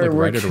also you could like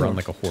ride it around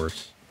like a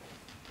horse.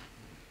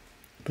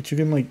 But you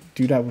can like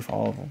do that with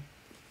all of them.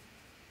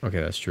 Okay,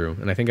 that's true.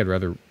 And I think I'd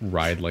rather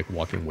ride like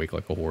walking wake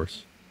like a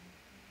horse.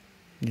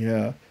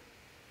 Yeah.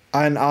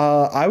 And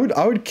I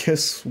would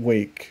kiss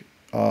wake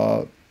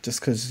just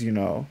because, you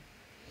know,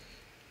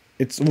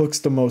 it looks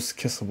the most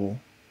kissable.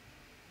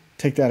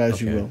 Take that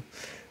as you will.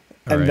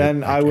 All and right,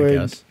 then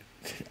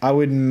I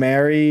would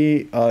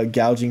marry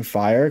gouging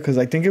fire because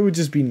I think it would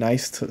just be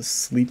nice to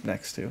sleep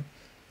next to.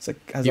 It's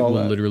like has it all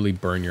will that. Literally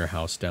burn your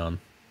house down.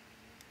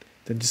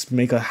 Then just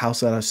make a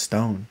house out of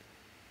stone.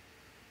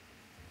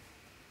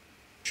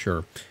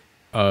 Sure.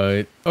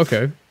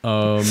 Okay.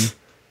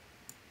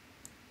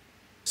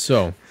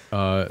 So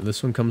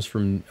this one comes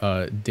from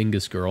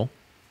Dingus Girl,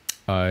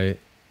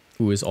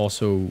 who is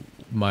also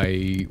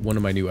one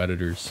of my new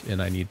editors,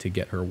 and I need to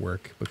get her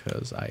work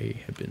because I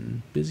have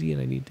been busy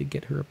and I need to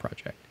get her a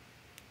project.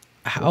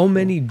 How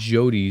many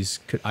Jodies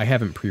could... I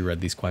haven't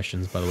pre-read these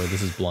questions, by the way.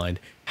 This is blind.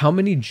 How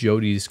many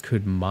Jodies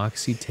could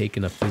Moxie take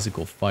in a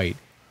physical fight?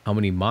 How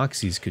many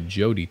Moxies could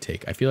Jody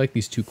take? I feel like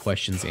these two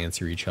questions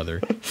answer each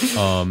other.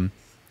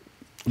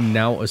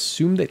 Now,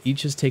 assume that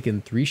each has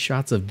taken 3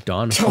 shots of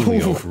Don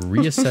Julio.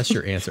 Reassess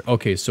your answer.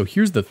 Okay, so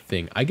here's the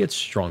thing. I get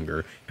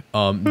stronger.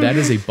 That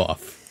is a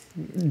buff.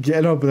 Yeah,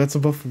 no, but that's a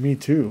buff for me,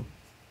 too.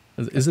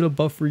 Is it a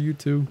buff for you,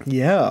 too?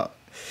 Yeah.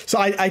 So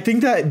I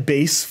think that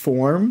base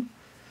form,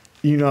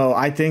 you know,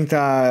 I think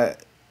that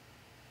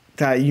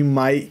you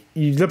might...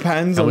 It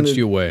depends on... How much do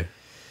you weigh?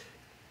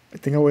 I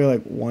think I weigh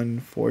like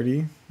 140,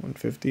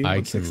 150,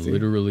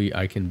 160.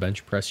 I can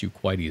bench press you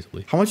quite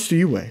easily. How much do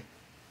you weigh?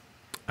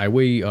 I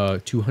weigh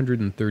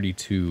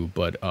 232,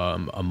 but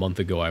a month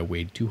ago I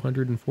weighed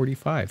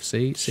 245.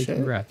 Say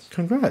congrats.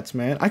 Congrats,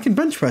 man. I can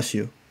bench press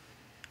you.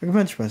 I can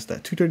bench press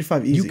that.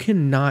 235 easy.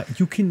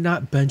 You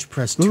cannot bench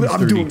press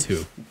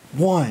 232.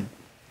 1,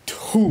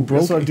 2. Bro,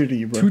 that's what I do to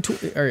you, bro.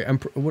 All right,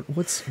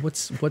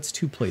 what's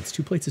 2 plates?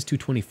 2 plates is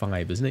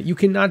 225, isn't it? You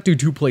cannot do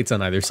 2 plates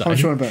on either side. How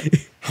much you want to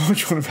bet? How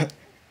much you want to bet?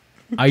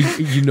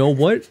 You know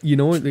what?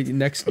 The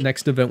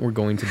next event we're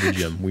going to the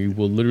gym. We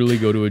will literally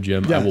go to a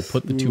gym. Yes, I will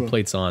put the 2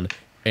 plates on,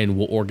 and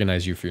we'll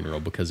organize your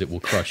funeral because it will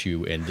crush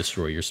you and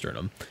destroy your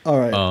sternum. All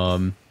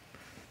right.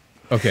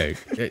 Okay.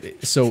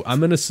 So I'm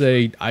gonna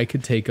say I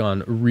could take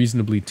on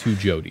reasonably 2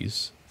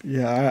 Jodies.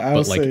 Yeah,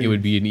 but like it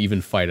would be an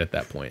even fight at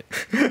that point.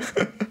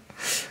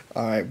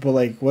 All right, but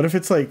like, what if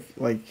it's like,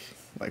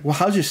 well,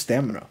 how's your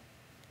stamina?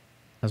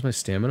 How's my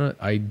stamina?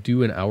 I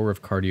do an hour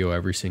of cardio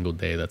every single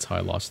day. That's how I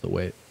lost the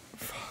weight.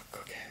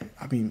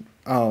 I mean,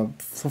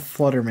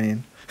 flutter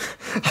man.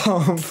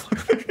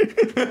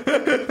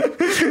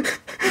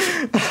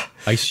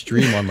 I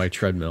stream on my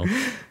treadmill.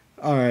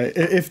 All right.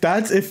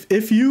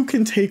 If you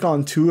can take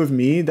on 2 of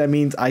me, that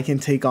means I can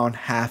take on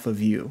half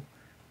of you.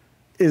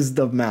 is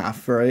the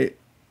math, right?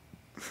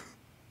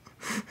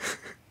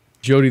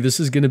 Jody, this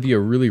is going to be a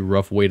really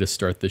rough way to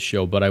start the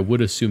show, but I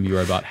would assume you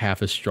are about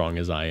half as strong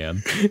as I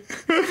am.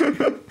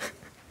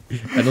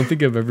 I don't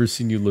think I've ever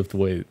seen you lift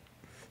weight.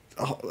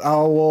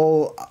 Oh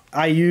well,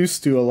 I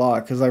used to a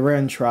lot because I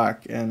ran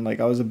track and like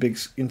I was a big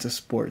into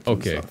sports.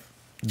 Okay, and stuff.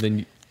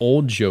 Then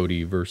old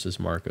Jody versus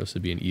Marcos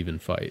would be an even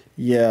fight.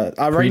 Yeah,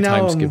 right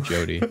now skip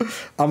Jody.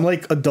 I'm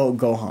like adult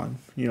Gohan.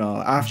 You know,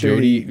 after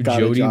Jody, he got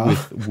Jody a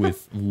job.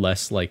 with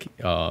less like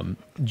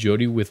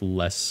Jody with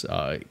less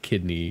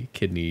kidney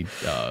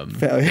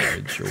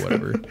damage or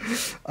whatever.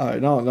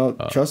 No,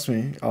 trust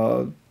me.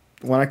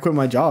 When I quit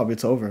my job,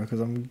 it's over because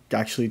I'm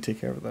actually take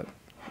care of that.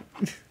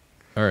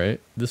 All right,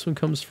 this one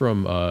comes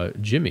from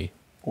Jimmy.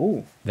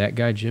 Oh, that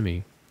guy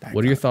Jimmy.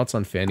 What are your thoughts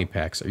on fanny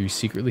packs? Are you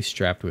secretly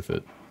strapped with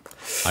it?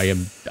 I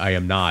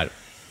am not.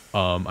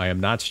 I am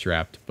not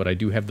strapped, but I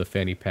do have the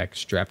fanny pack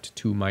strapped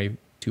to my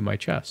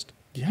chest.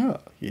 Yeah.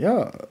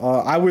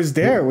 I was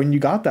there when you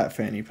got that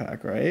fanny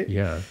pack, right?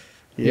 Yeah.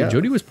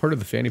 Jody was part of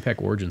the fanny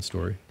pack origin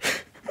story.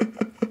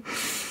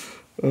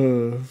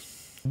 Do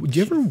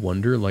you ever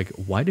wonder, like,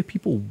 why do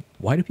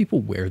people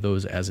wear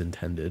those as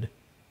intended?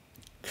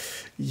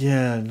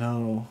 Yeah,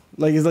 no.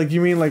 Like, it's like,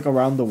 you mean like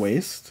around the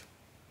waist?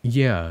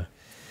 Yeah.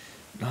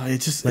 No,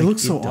 it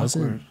looks so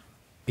awkward.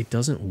 It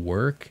doesn't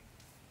work.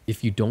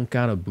 If you don't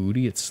got a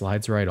booty, it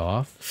slides right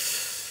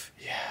off.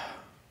 Yeah.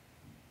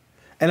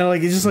 And it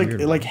just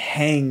weird, it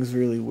hangs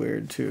really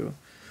weird too.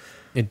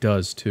 It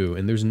does too.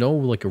 And there's no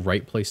like a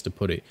right place to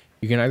put it.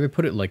 You can either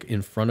put it like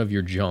in front of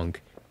your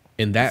junk,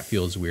 and that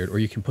feels weird, or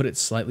you can put it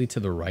slightly to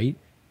the right,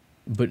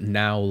 but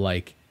now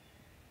like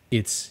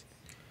it's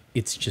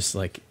just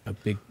like a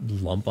big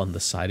lump on the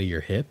side of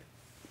your hip.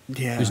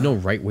 Yeah. There's no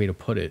right way to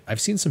put it.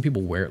 I've seen some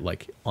people wear it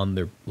like on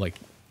their like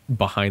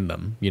behind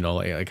them, you know,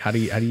 like how do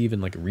you even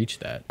like reach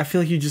that? I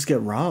feel like you just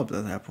get robbed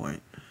at that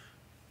point.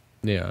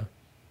 Yeah.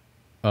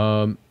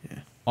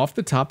 Off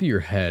the top of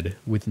your head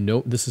with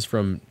no, this is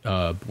from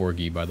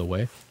Borgie, by the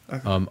way.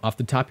 Okay. Off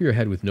the top of your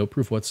head with no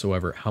proof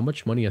whatsoever, how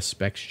much money has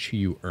Specs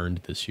Chiyu earned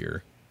this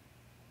year?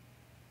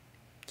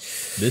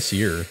 This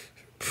year,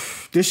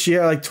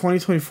 like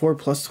 2024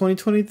 plus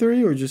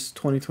 2023, or just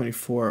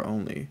 2024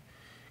 only?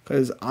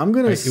 Because I'm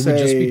gonna say it would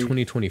just be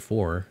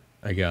 2024,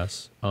 I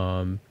guess.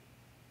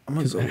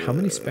 Because how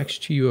many Specs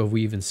Chiyu have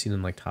we even seen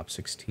in like top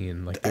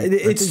 16? Like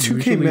it's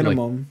 2K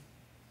minimum. Like,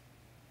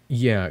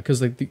 yeah,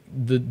 because like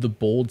the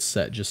bold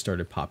set just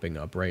started popping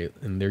up, right?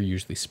 And they're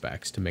usually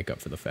specs to make up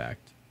for the fact.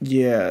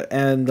 Yeah,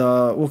 and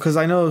well, because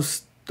I know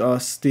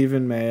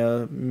Steven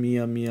Mia,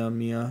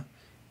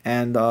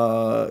 and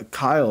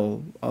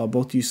Kyle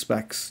both use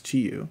specs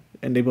Chiyu,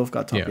 and they both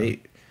got top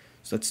 8.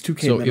 So that's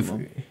 2K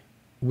minimum.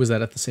 Was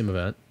that at the same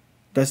event?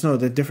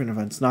 They're different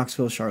events.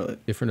 Knoxville,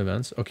 Charlotte. Different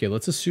events? Okay,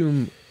 let's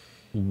assume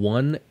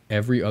one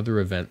every other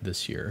event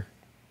this year.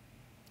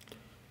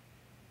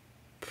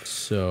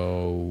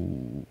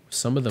 So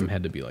some of them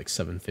had to be like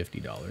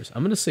 $750.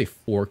 I'm gonna say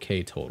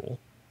 4K total.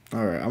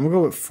 All right, I'm gonna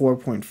go with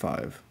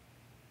 4.5.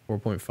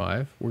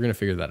 4.5. We're gonna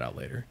figure that out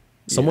later.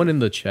 Someone in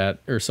the chat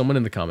or someone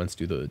in the comments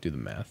do the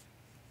math.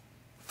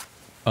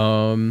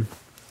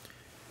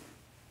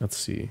 Let's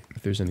see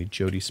if there's any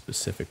Jody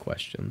specific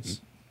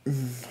questions.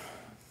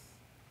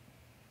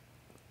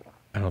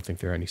 I don't think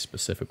there are any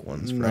specific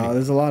ones. No, right?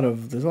 there's a lot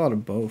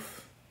of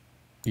both.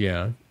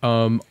 Yeah.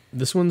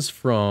 This one's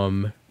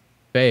from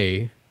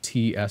Faye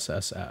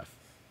TSSF.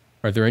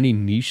 Are there any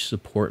niche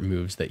support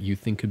moves that you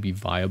think could be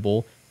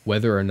viable,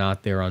 whether or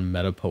not they're on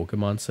meta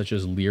Pokemon, such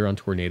as Leer on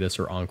Tornadus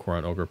or Encore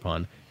on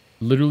Ogerpon?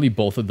 Literally,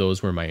 both of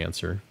those were my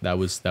answer. That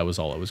was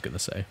all I was gonna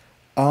say.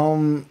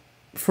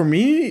 For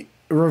me,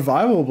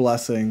 Revival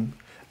Blessing.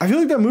 I feel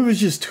like that move is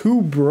just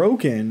too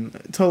broken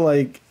to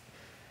like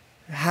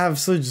have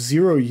such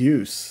zero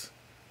use.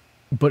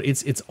 But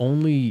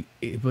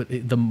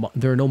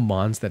there are no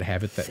mons that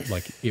have it that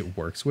like it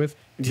works with.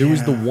 There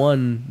was the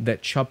one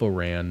that Chuppa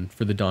ran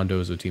for the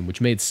Dondozo team,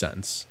 which made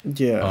sense.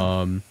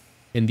 Yeah.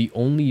 And the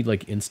only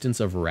like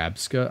instance of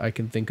Rabska I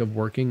can think of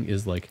working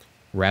is like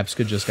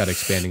Rabska just got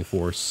expanding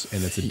force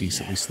and it's a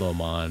decently slow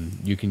mon.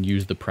 You can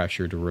use the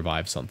pressure to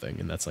revive something,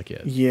 and that's like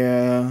it.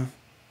 Yeah.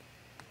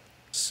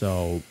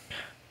 So,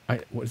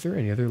 was there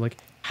any other like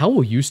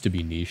Howl used to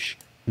be niche?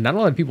 Not a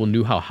lot of people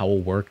knew how Howl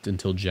worked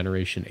until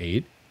Generation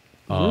 8.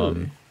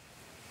 Really?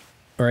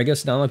 Or I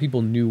guess not a lot of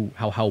people knew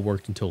how Howl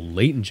worked until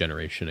late in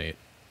Generation 8.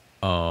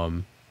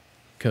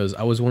 Because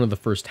I was one of the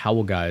first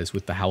Howl guys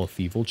with the Howl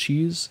Thievel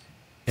cheese.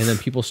 And then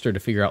people started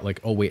to figure out like,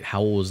 oh wait,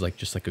 Howl was like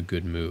just like a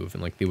good move.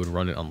 And like they would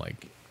run it on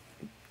like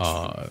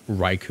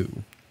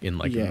Raikou in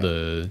like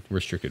the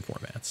restricted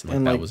formats. And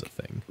like that was a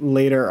thing.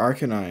 Later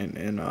Arcanine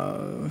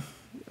and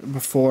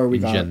before we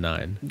got Gen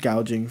 9.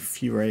 Gouging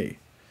Furay.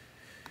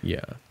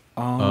 Yeah.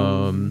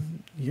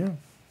 Yeah.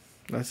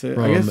 That's it.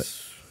 From I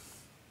guess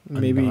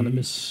maybe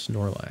Anonymous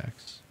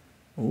Snorlax.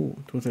 Oh,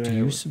 do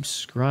you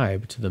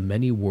subscribe to the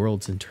many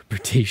worlds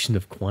interpretation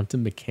of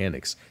quantum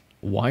mechanics?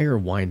 Why or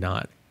why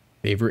not?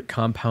 Favorite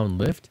compound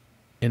lift?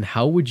 And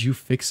how would you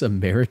fix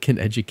American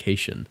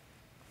education?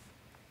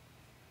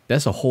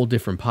 That's a whole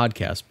different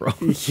podcast, bro.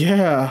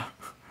 Yeah.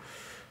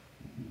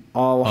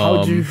 Oh,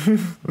 how'd you?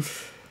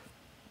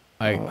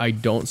 I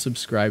don't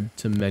subscribe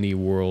to many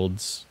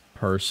worlds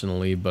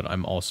personally, but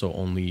I'm also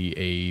only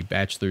a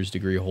bachelor's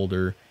degree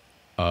holder.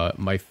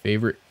 My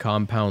favorite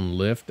compound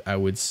lift, I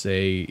would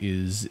say,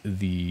 is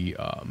the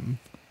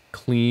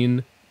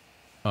clean.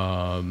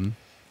 And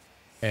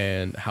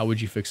how would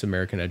you fix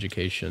American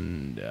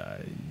education?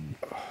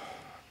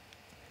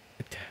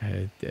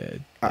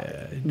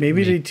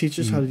 Maybe they teach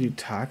us how to do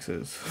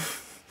taxes.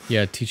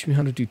 Yeah, teach me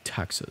how to do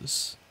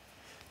taxes.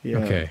 Yeah,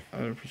 okay.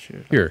 I'd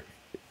appreciate it. Here.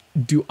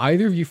 Do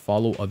either of you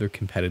follow other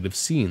competitive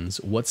scenes?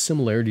 What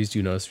similarities do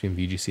you notice between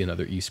VGC and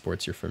other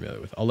esports you're familiar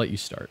with? I'll let you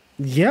start.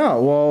 Yeah,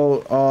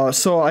 well,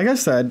 so like I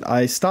said,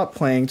 I stopped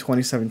playing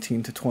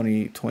 2017 to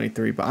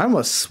 2023, but I'm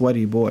a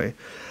sweaty boy.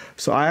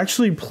 So I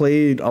actually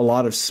played a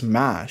lot of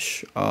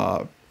Smash,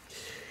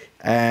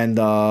 and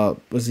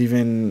was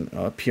even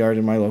PR'd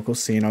in my local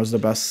scene. I was the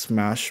best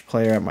Smash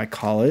player at my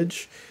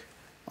college.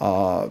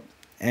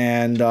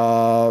 And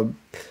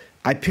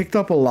I picked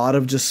up a lot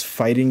of just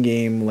fighting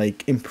game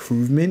like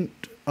improvement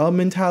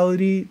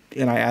mentality,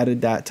 and I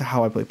added that to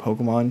how I play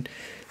Pokemon.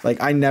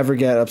 Like I never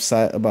get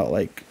upset about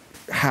like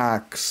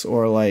hacks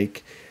or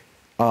like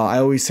I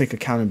always take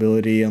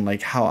accountability and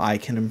like how I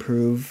can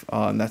improve,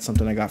 and that's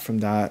something I got from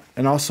that.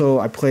 And also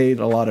I played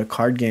a lot of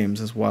card games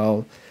as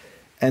well,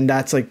 and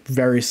that's like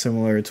very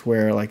similar to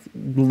where like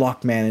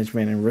luck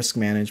management and risk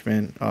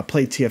management.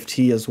 Played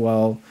TFT as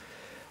well.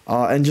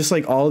 And just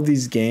like all of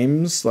these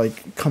games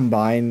like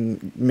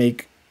combine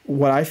make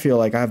what I feel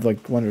like I have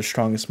like one of the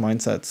strongest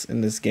mindsets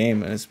in this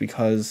game, and it's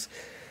because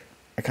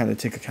I kind of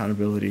take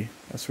accountability.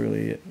 That's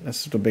really it.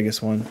 That's the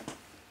biggest one.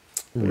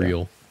 Real.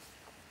 Yeah.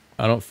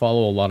 I don't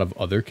follow a lot of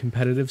other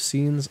competitive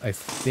scenes. I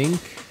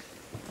think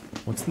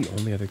what's the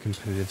only other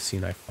competitive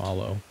scene I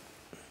follow?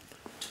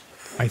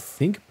 I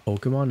think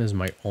Pokemon is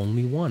my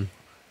only one,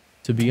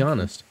 to be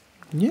honest.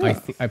 Yeah.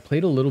 I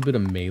played a little bit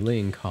of Melee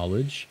in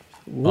college.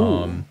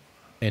 Ooh.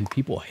 And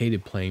people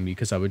hated playing me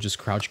because I would just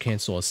crouch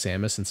cancel a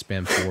Samus and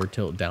spam forward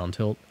tilt, down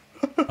tilt.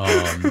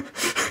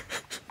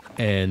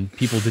 And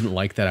people didn't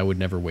like that I would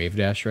never wave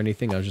dash or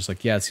anything. I was just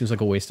like, yeah, it seems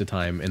like a waste of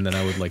time. And then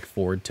I would like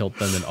forward tilt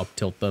them and up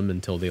tilt them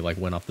until they like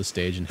went off the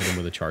stage and hit them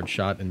with a charge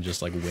shot and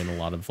just like win a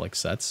lot of like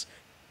sets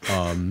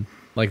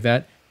like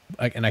that.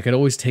 And I could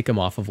always take them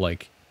off of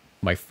like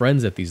my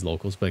friends at these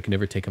locals, but I could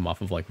never take them off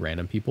of like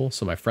random people.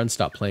 So my friends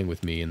stopped playing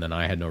with me, and then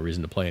I had no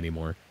reason to play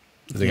anymore.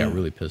 They got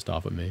really pissed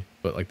off at me,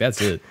 but like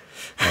that's it.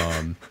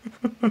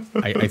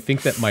 I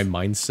think that my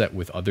mindset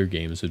with other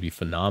games would be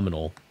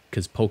phenomenal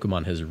because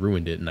Pokemon has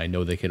ruined it, and I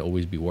know they could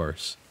always be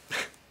worse.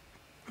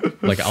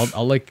 Like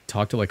I'll like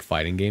talk to like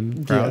fighting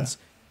game crowds,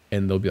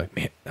 and they'll be like,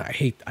 "Man, I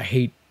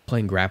hate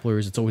playing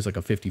grapplers. It's always like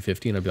a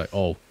 50-50," and I'll be like,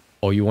 "Oh,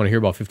 you want to hear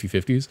about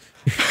 50-50s?"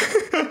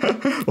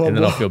 Well, and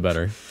then I'll feel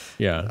better.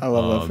 Yeah, I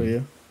love that for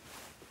you.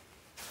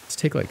 Let's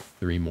take like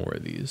 3 more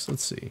of these.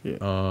 Let's see. Yeah.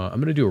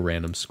 I'm gonna do a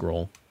random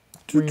scroll.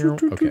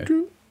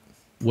 Okay.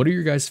 What are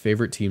your guys'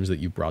 favorite teams that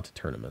you brought to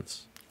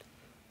tournaments?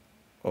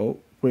 Oh,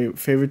 wait,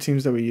 favorite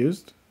teams that we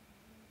used?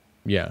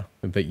 Yeah,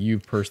 that you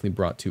personally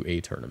brought to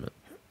a tournament.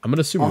 I'm gonna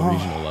assume a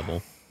regional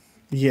level.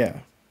 Yeah.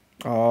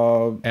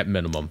 At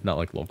minimum, not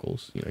like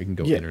locals. You know, you can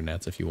go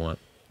internets if you want.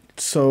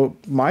 So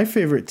my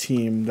favorite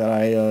team that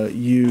I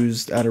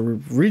used at a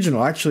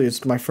regional, actually,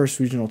 it's my first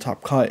regional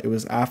top cut. It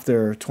was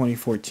after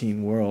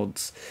 2014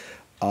 Worlds.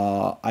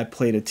 I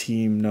played a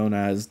team known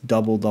as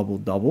Double Double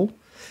Double.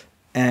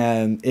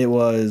 And it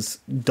was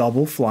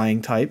double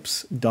flying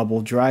types,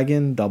 double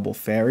dragon, double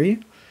fairy,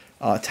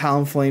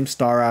 Talonflame,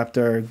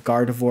 Staraptor,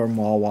 Gardevoir,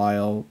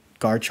 Mawile,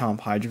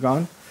 Garchomp,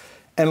 Hydreigon.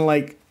 And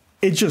like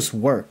it just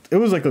worked. It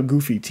was like a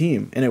goofy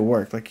team, and it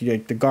worked. Like the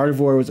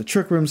Gardevoir was a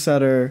Trick Room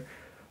setter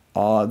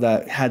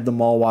that had the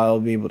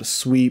Mawile be able to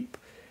sweep.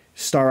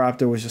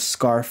 Staraptor was just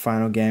Scarf,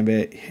 Final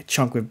Gambit,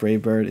 Chunk with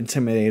Brave Bird,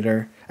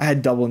 Intimidator. I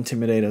had double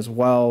Intimidate as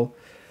well.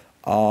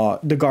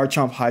 The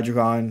Garchomp,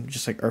 Hydreigon,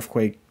 just like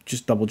Earthquake,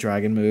 just double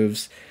dragon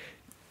moves.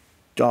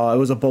 It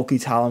was a bulky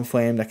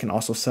Talonflame that can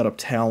also set up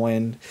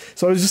Tailwind.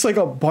 So it was just like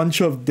a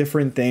bunch of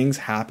different things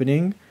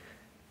happening.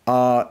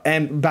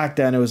 And back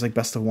then it was like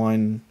best of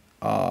one.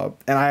 And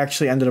I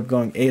actually ended up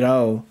going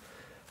 8-0.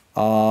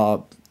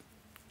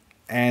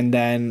 And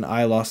then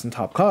I lost in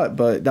top cut,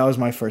 but that was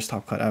my first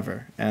top cut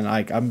ever. And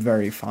I'm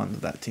very fond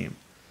of that team.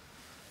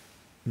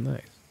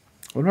 Nice.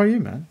 What about you,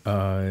 man?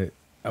 I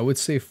would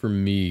say for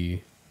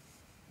me,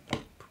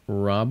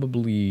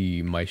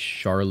 probably my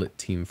Charlotte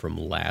team from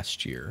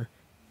last year.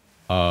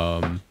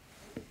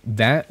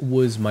 That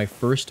was my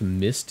first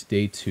missed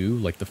day 2,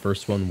 like the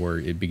first one where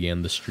it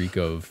began the streak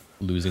of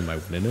losing my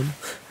win in.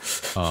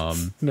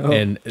 No.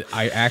 And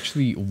I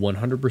actually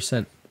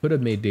 100% could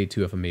have made day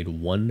 2 if I made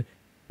one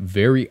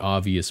very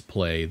obvious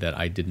play that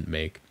I didn't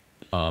make.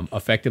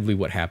 Effectively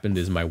what happened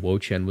is my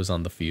Wo-Chen was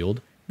on the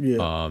field.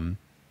 Yeah.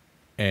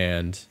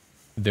 And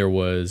there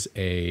was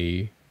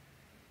a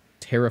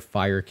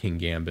Terra-Fire King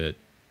Gambit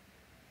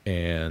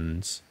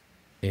and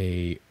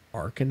a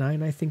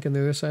Arcanine, I think, on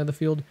the other side of the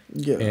field.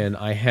 Yeah. And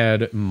I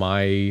had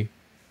my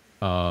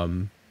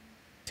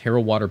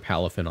Terra Water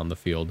Palafin on the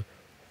field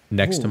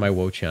next to my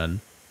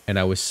Wo-Chen, and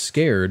I was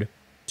scared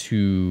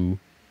to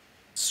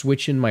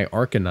switch in my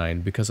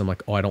Arcanine because I'm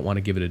like, oh, I don't want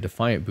to give it a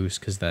Defiant boost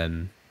because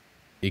then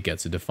it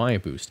gets a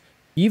Defiant boost.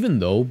 Even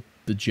though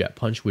the Jet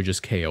Punch would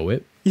just KO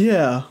it.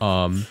 Yeah.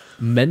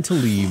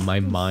 Mentally, my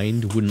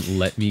mind wouldn't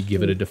let me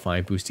give it a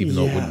Defiant boost even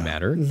though it wouldn't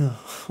matter. No.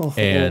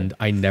 And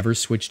I never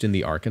switched in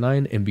the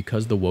Arcanine, and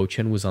because the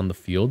Wo-Chen was on the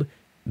field,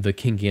 the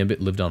King Gambit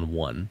lived on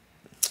 1.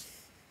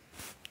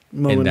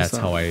 And that's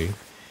how I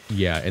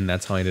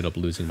ended up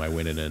losing my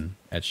win-in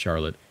at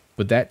Charlotte.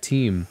 But that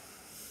team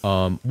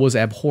was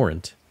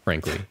abhorrent,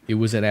 frankly. It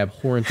was an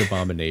abhorrent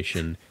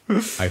abomination.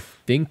 I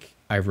think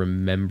I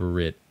remember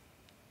it.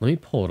 Let me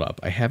pull it up.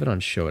 I have it on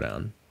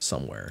Showdown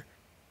somewhere.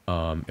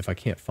 If I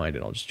can't find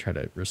it, I'll just try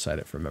to recite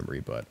it from memory.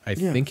 But I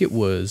think it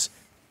was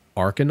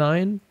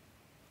Arcanine,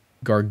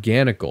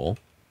 Garganical,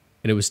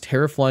 and it was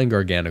Terraflying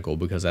Garganical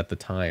because at the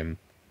time,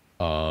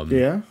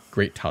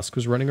 Great Tusk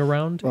was running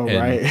around. Oh, and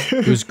right.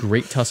 it was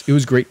Great Tusk. It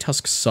was Great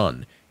Tusk's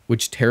son,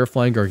 which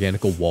Terraflying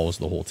Garganical walls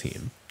the whole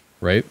team,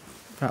 right?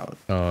 Valid.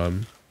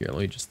 Here, let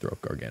me just throw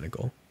up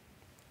Garganical.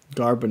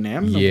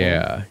 Garbanam?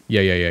 Yeah.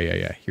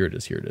 Here it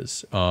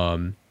is.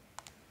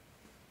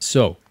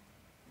 So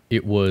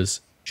it was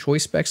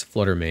Choice Specs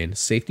Fluttermane,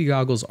 Safety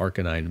Goggles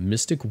Arcanine,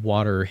 Mystic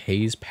Water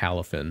Haze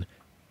Palafin,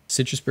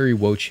 Citrus Berry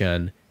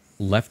Wo-Chen,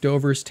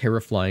 Leftovers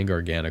Terraflying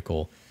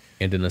Garganical,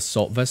 and an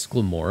Assault Vest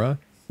Glamora,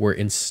 where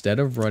instead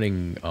of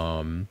running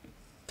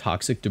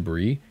Toxic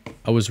Debris,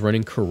 I was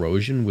running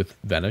Corrosion with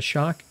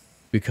Venoshock,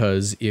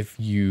 because if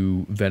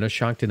you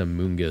Venoshocked an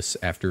Amoonguss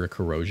after a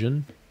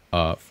Corrosion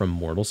from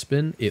Mortal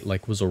Spin, it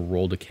like was a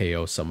roll to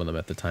KO some of them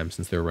at the time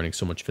since they were running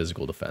so much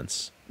physical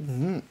defense.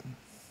 Mm-hmm.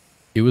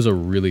 It was a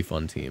really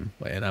fun team,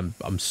 and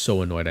I'm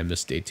so annoyed I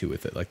missed day 2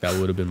 with it. Like that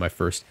would have been my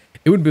first.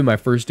 It would have been my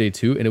first day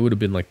 2, and it would have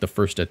been like the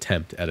first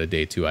attempt at a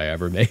day 2 I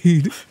ever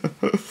made.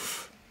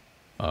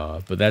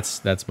 But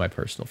that's my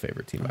personal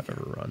favorite team I've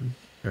ever run.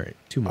 All right,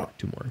 two more.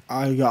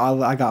 I got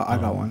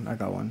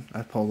one.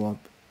 I pulled up.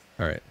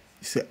 All right.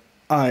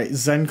 All right.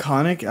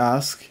 Zenconic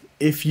asks,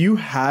 if you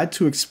had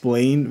to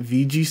explain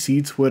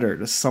VGC Twitter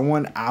to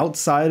someone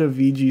outside of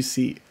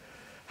VGC,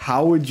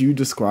 how would you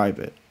describe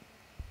it?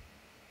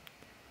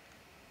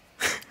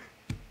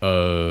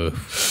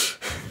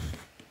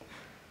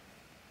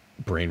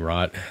 Brain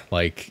rot.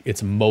 Like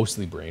it's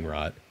mostly brain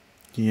rot.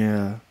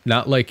 Yeah.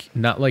 Not like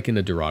in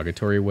a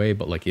derogatory way,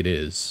 but like it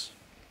is.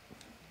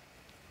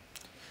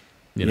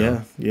 You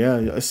know?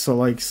 Yeah. So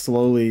like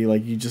slowly,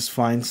 like you just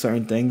find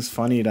certain things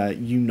funny that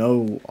you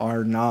know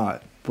are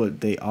not,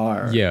 but they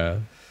are. Yeah.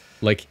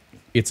 Like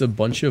it's a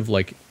bunch of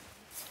like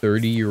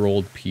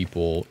 30-year-old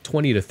people,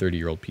 20 to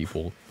 30-year-old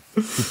people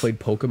who played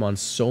Pokemon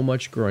so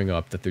much growing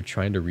up that they're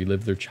trying to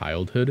relive their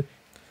childhood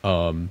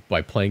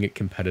by playing it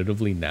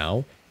competitively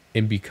now.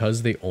 And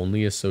because they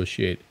only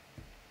associate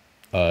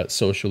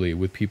socially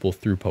with people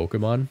through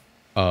Pokemon,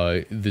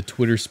 the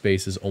Twitter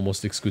space is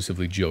almost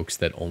exclusively jokes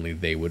that only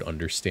they would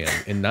understand.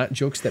 And not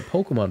jokes that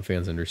Pokemon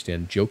fans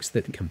understand, jokes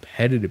that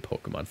competitive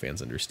Pokemon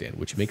fans understand,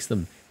 which makes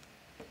them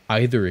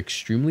either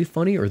extremely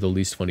funny or the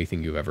least funny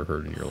thing you've ever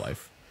heard in your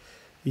life.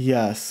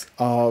 Yes.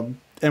 And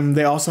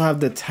they also have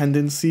the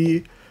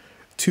tendency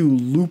to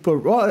loop,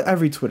 well,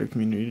 every Twitter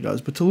community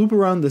does, but to loop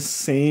around the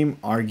same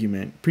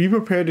argument. Be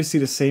prepared to see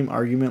the same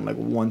argument like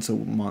once a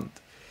month.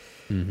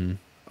 Mm-hmm.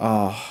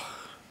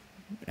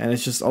 And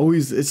it's just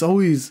always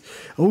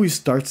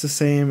starts the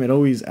same. It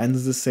always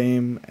ends the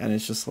same. And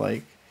it's just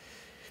like,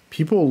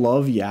 people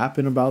love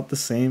yapping about the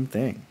same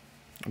thing.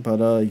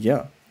 But,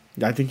 yeah,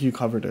 I think you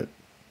covered it.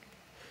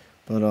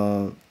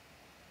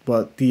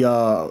 But the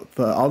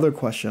other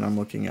question I'm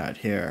looking at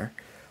here,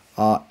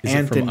 is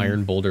it from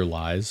Iron Boulder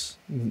Lies?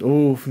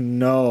 Oh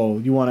no,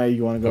 you wanna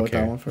go with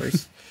that one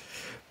first?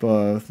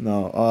 But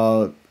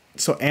no.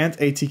 So Ant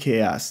ATK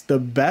asks, the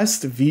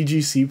best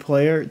VGC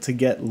player to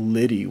get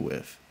litty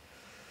with.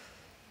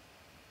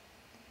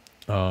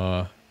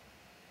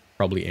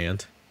 Probably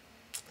Ant.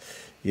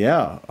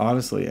 Yeah,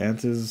 honestly,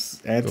 Ant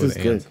is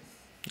good.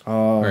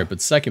 All right,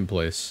 but second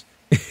place.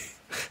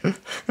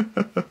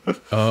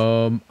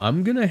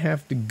 I'm gonna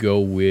have to go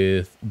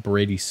with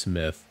Brady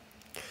Smith.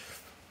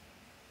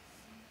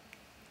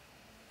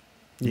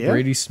 Yeah?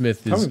 Brady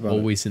Smith is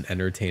always an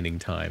entertaining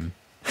time.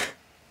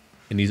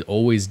 And he's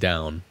always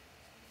down.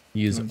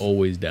 He is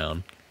always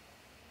down.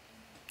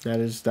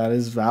 That is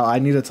valid. I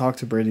need to talk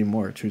to Brady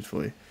more,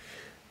 truthfully.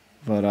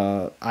 But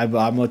I'm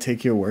gonna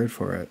take your word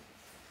for it.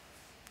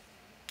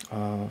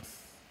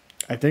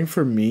 I think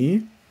for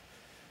me,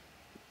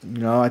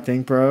 I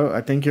think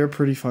you're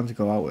pretty fun to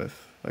go out with.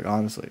 Like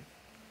honestly.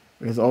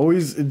 It's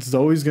always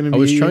gonna be. I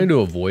was trying to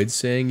avoid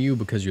saying you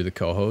because you're the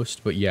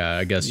co-host, but yeah,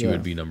 I guess you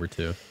would be number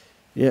 2.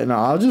 Yeah, no,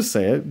 I'll just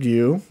say it.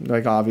 You,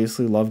 like,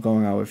 obviously love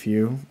going out with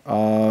you.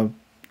 I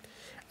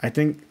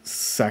think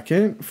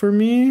second for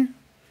me,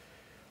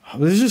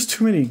 there's just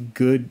too many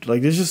good,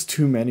 like, there's just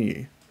too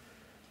many,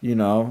 I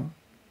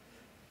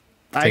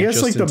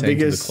guess, like, the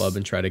biggest... to the club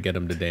and try to get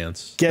him to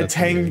dance. Get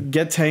Tang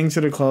to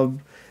the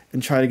club,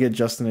 and try to get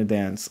Justin to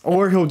dance,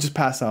 or he'll just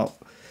pass out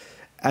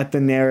at the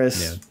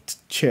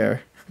nearest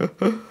chair.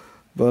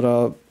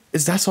 But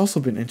that's also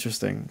been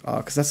interesting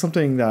because that's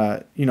something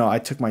that, you know, I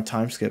took my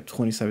time skip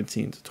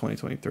 2017 to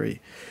 2023,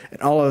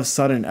 and all of a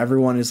sudden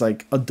everyone is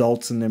like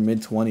adults in their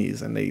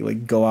mid-20s and they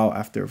like go out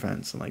after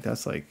events, and like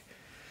that's like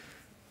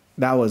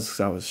that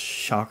was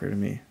shocker to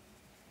me.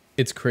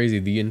 It's crazy.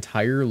 The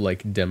entire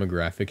like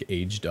demographic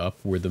aged up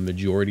where the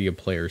majority of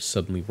players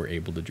suddenly were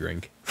able to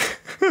drink.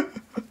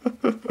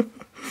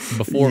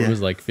 Before it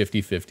was like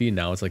 50-50,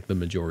 now it's like the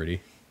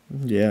majority.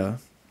 Yeah.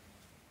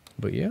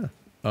 But yeah.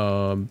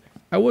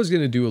 I was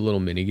going to do a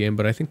little mini game,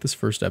 but I think this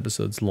first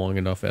episode's long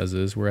enough as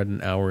is. We're at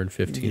an hour and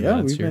 15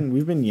 minutes here.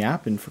 We've been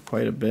yapping for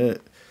quite a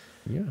bit.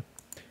 Yeah.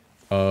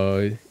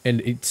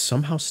 And it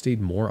somehow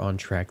stayed more on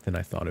track than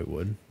I thought it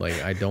would.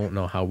 Like, I don't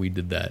know how we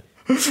did that.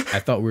 I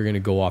thought we were going to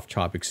go off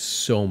topic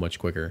so much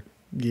quicker.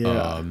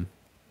 Yeah.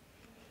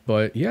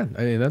 But yeah,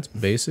 I mean, that's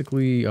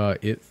basically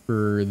it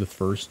for the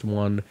first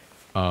one.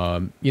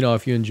 You know,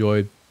 if you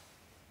enjoyed,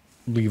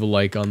 leave a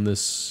like on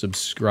this,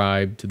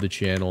 subscribe to the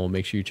channel.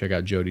 Make sure you check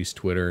out Jody's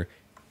Twitter,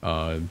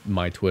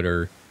 my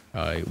Twitter.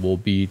 We'll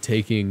be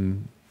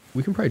taking,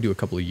 we can probably do a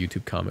couple of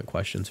YouTube comment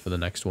questions for the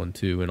next one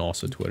too, and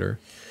also Twitter.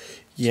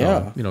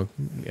 Yeah. So, you know,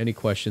 any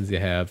questions you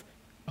have,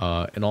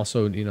 and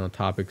also, you know,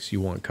 topics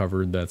you want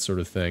covered, that sort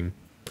of thing.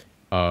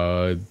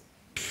 I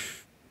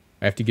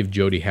have to give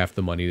Jody half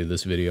the money to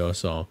this video,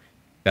 so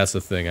that's the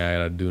thing I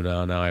gotta do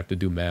now. Now I have to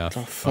do math.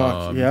 Oh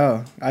fuck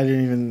yeah! I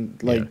didn't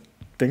even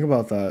think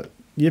about that.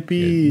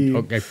 Yippee! Yeah.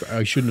 Okay,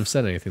 I shouldn't have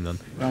said anything then.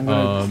 I'm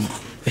gonna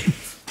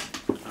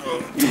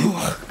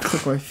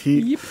click my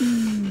feet.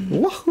 Yippee!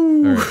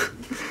 Woohoo! All right.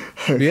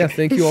 But yeah,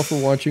 thank you all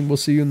for watching. We'll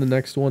see you in the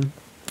next one,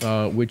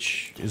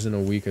 which is in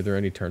a week. Are there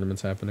any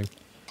tournaments happening?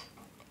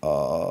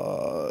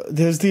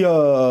 There's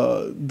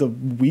the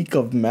week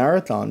of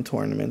marathon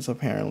tournaments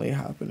apparently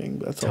happening.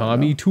 That's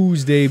Tommy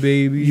Tuesday,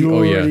 baby. You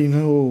already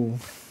know.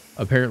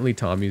 Apparently,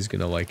 Tommy's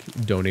gonna like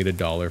donate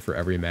 $1 for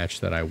every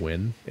match that I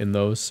win in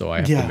those, so I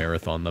have to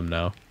marathon them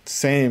now.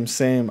 Same.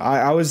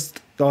 I was.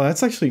 Oh,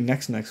 that's actually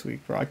next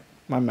week, bro.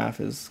 My math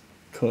is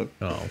cooked.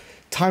 Oh,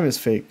 time is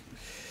fake.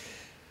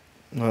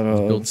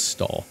 But, build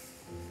stall.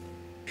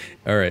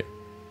 All right.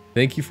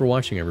 Thank you for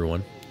watching,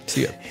 everyone.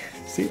 See ya.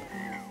 See ya.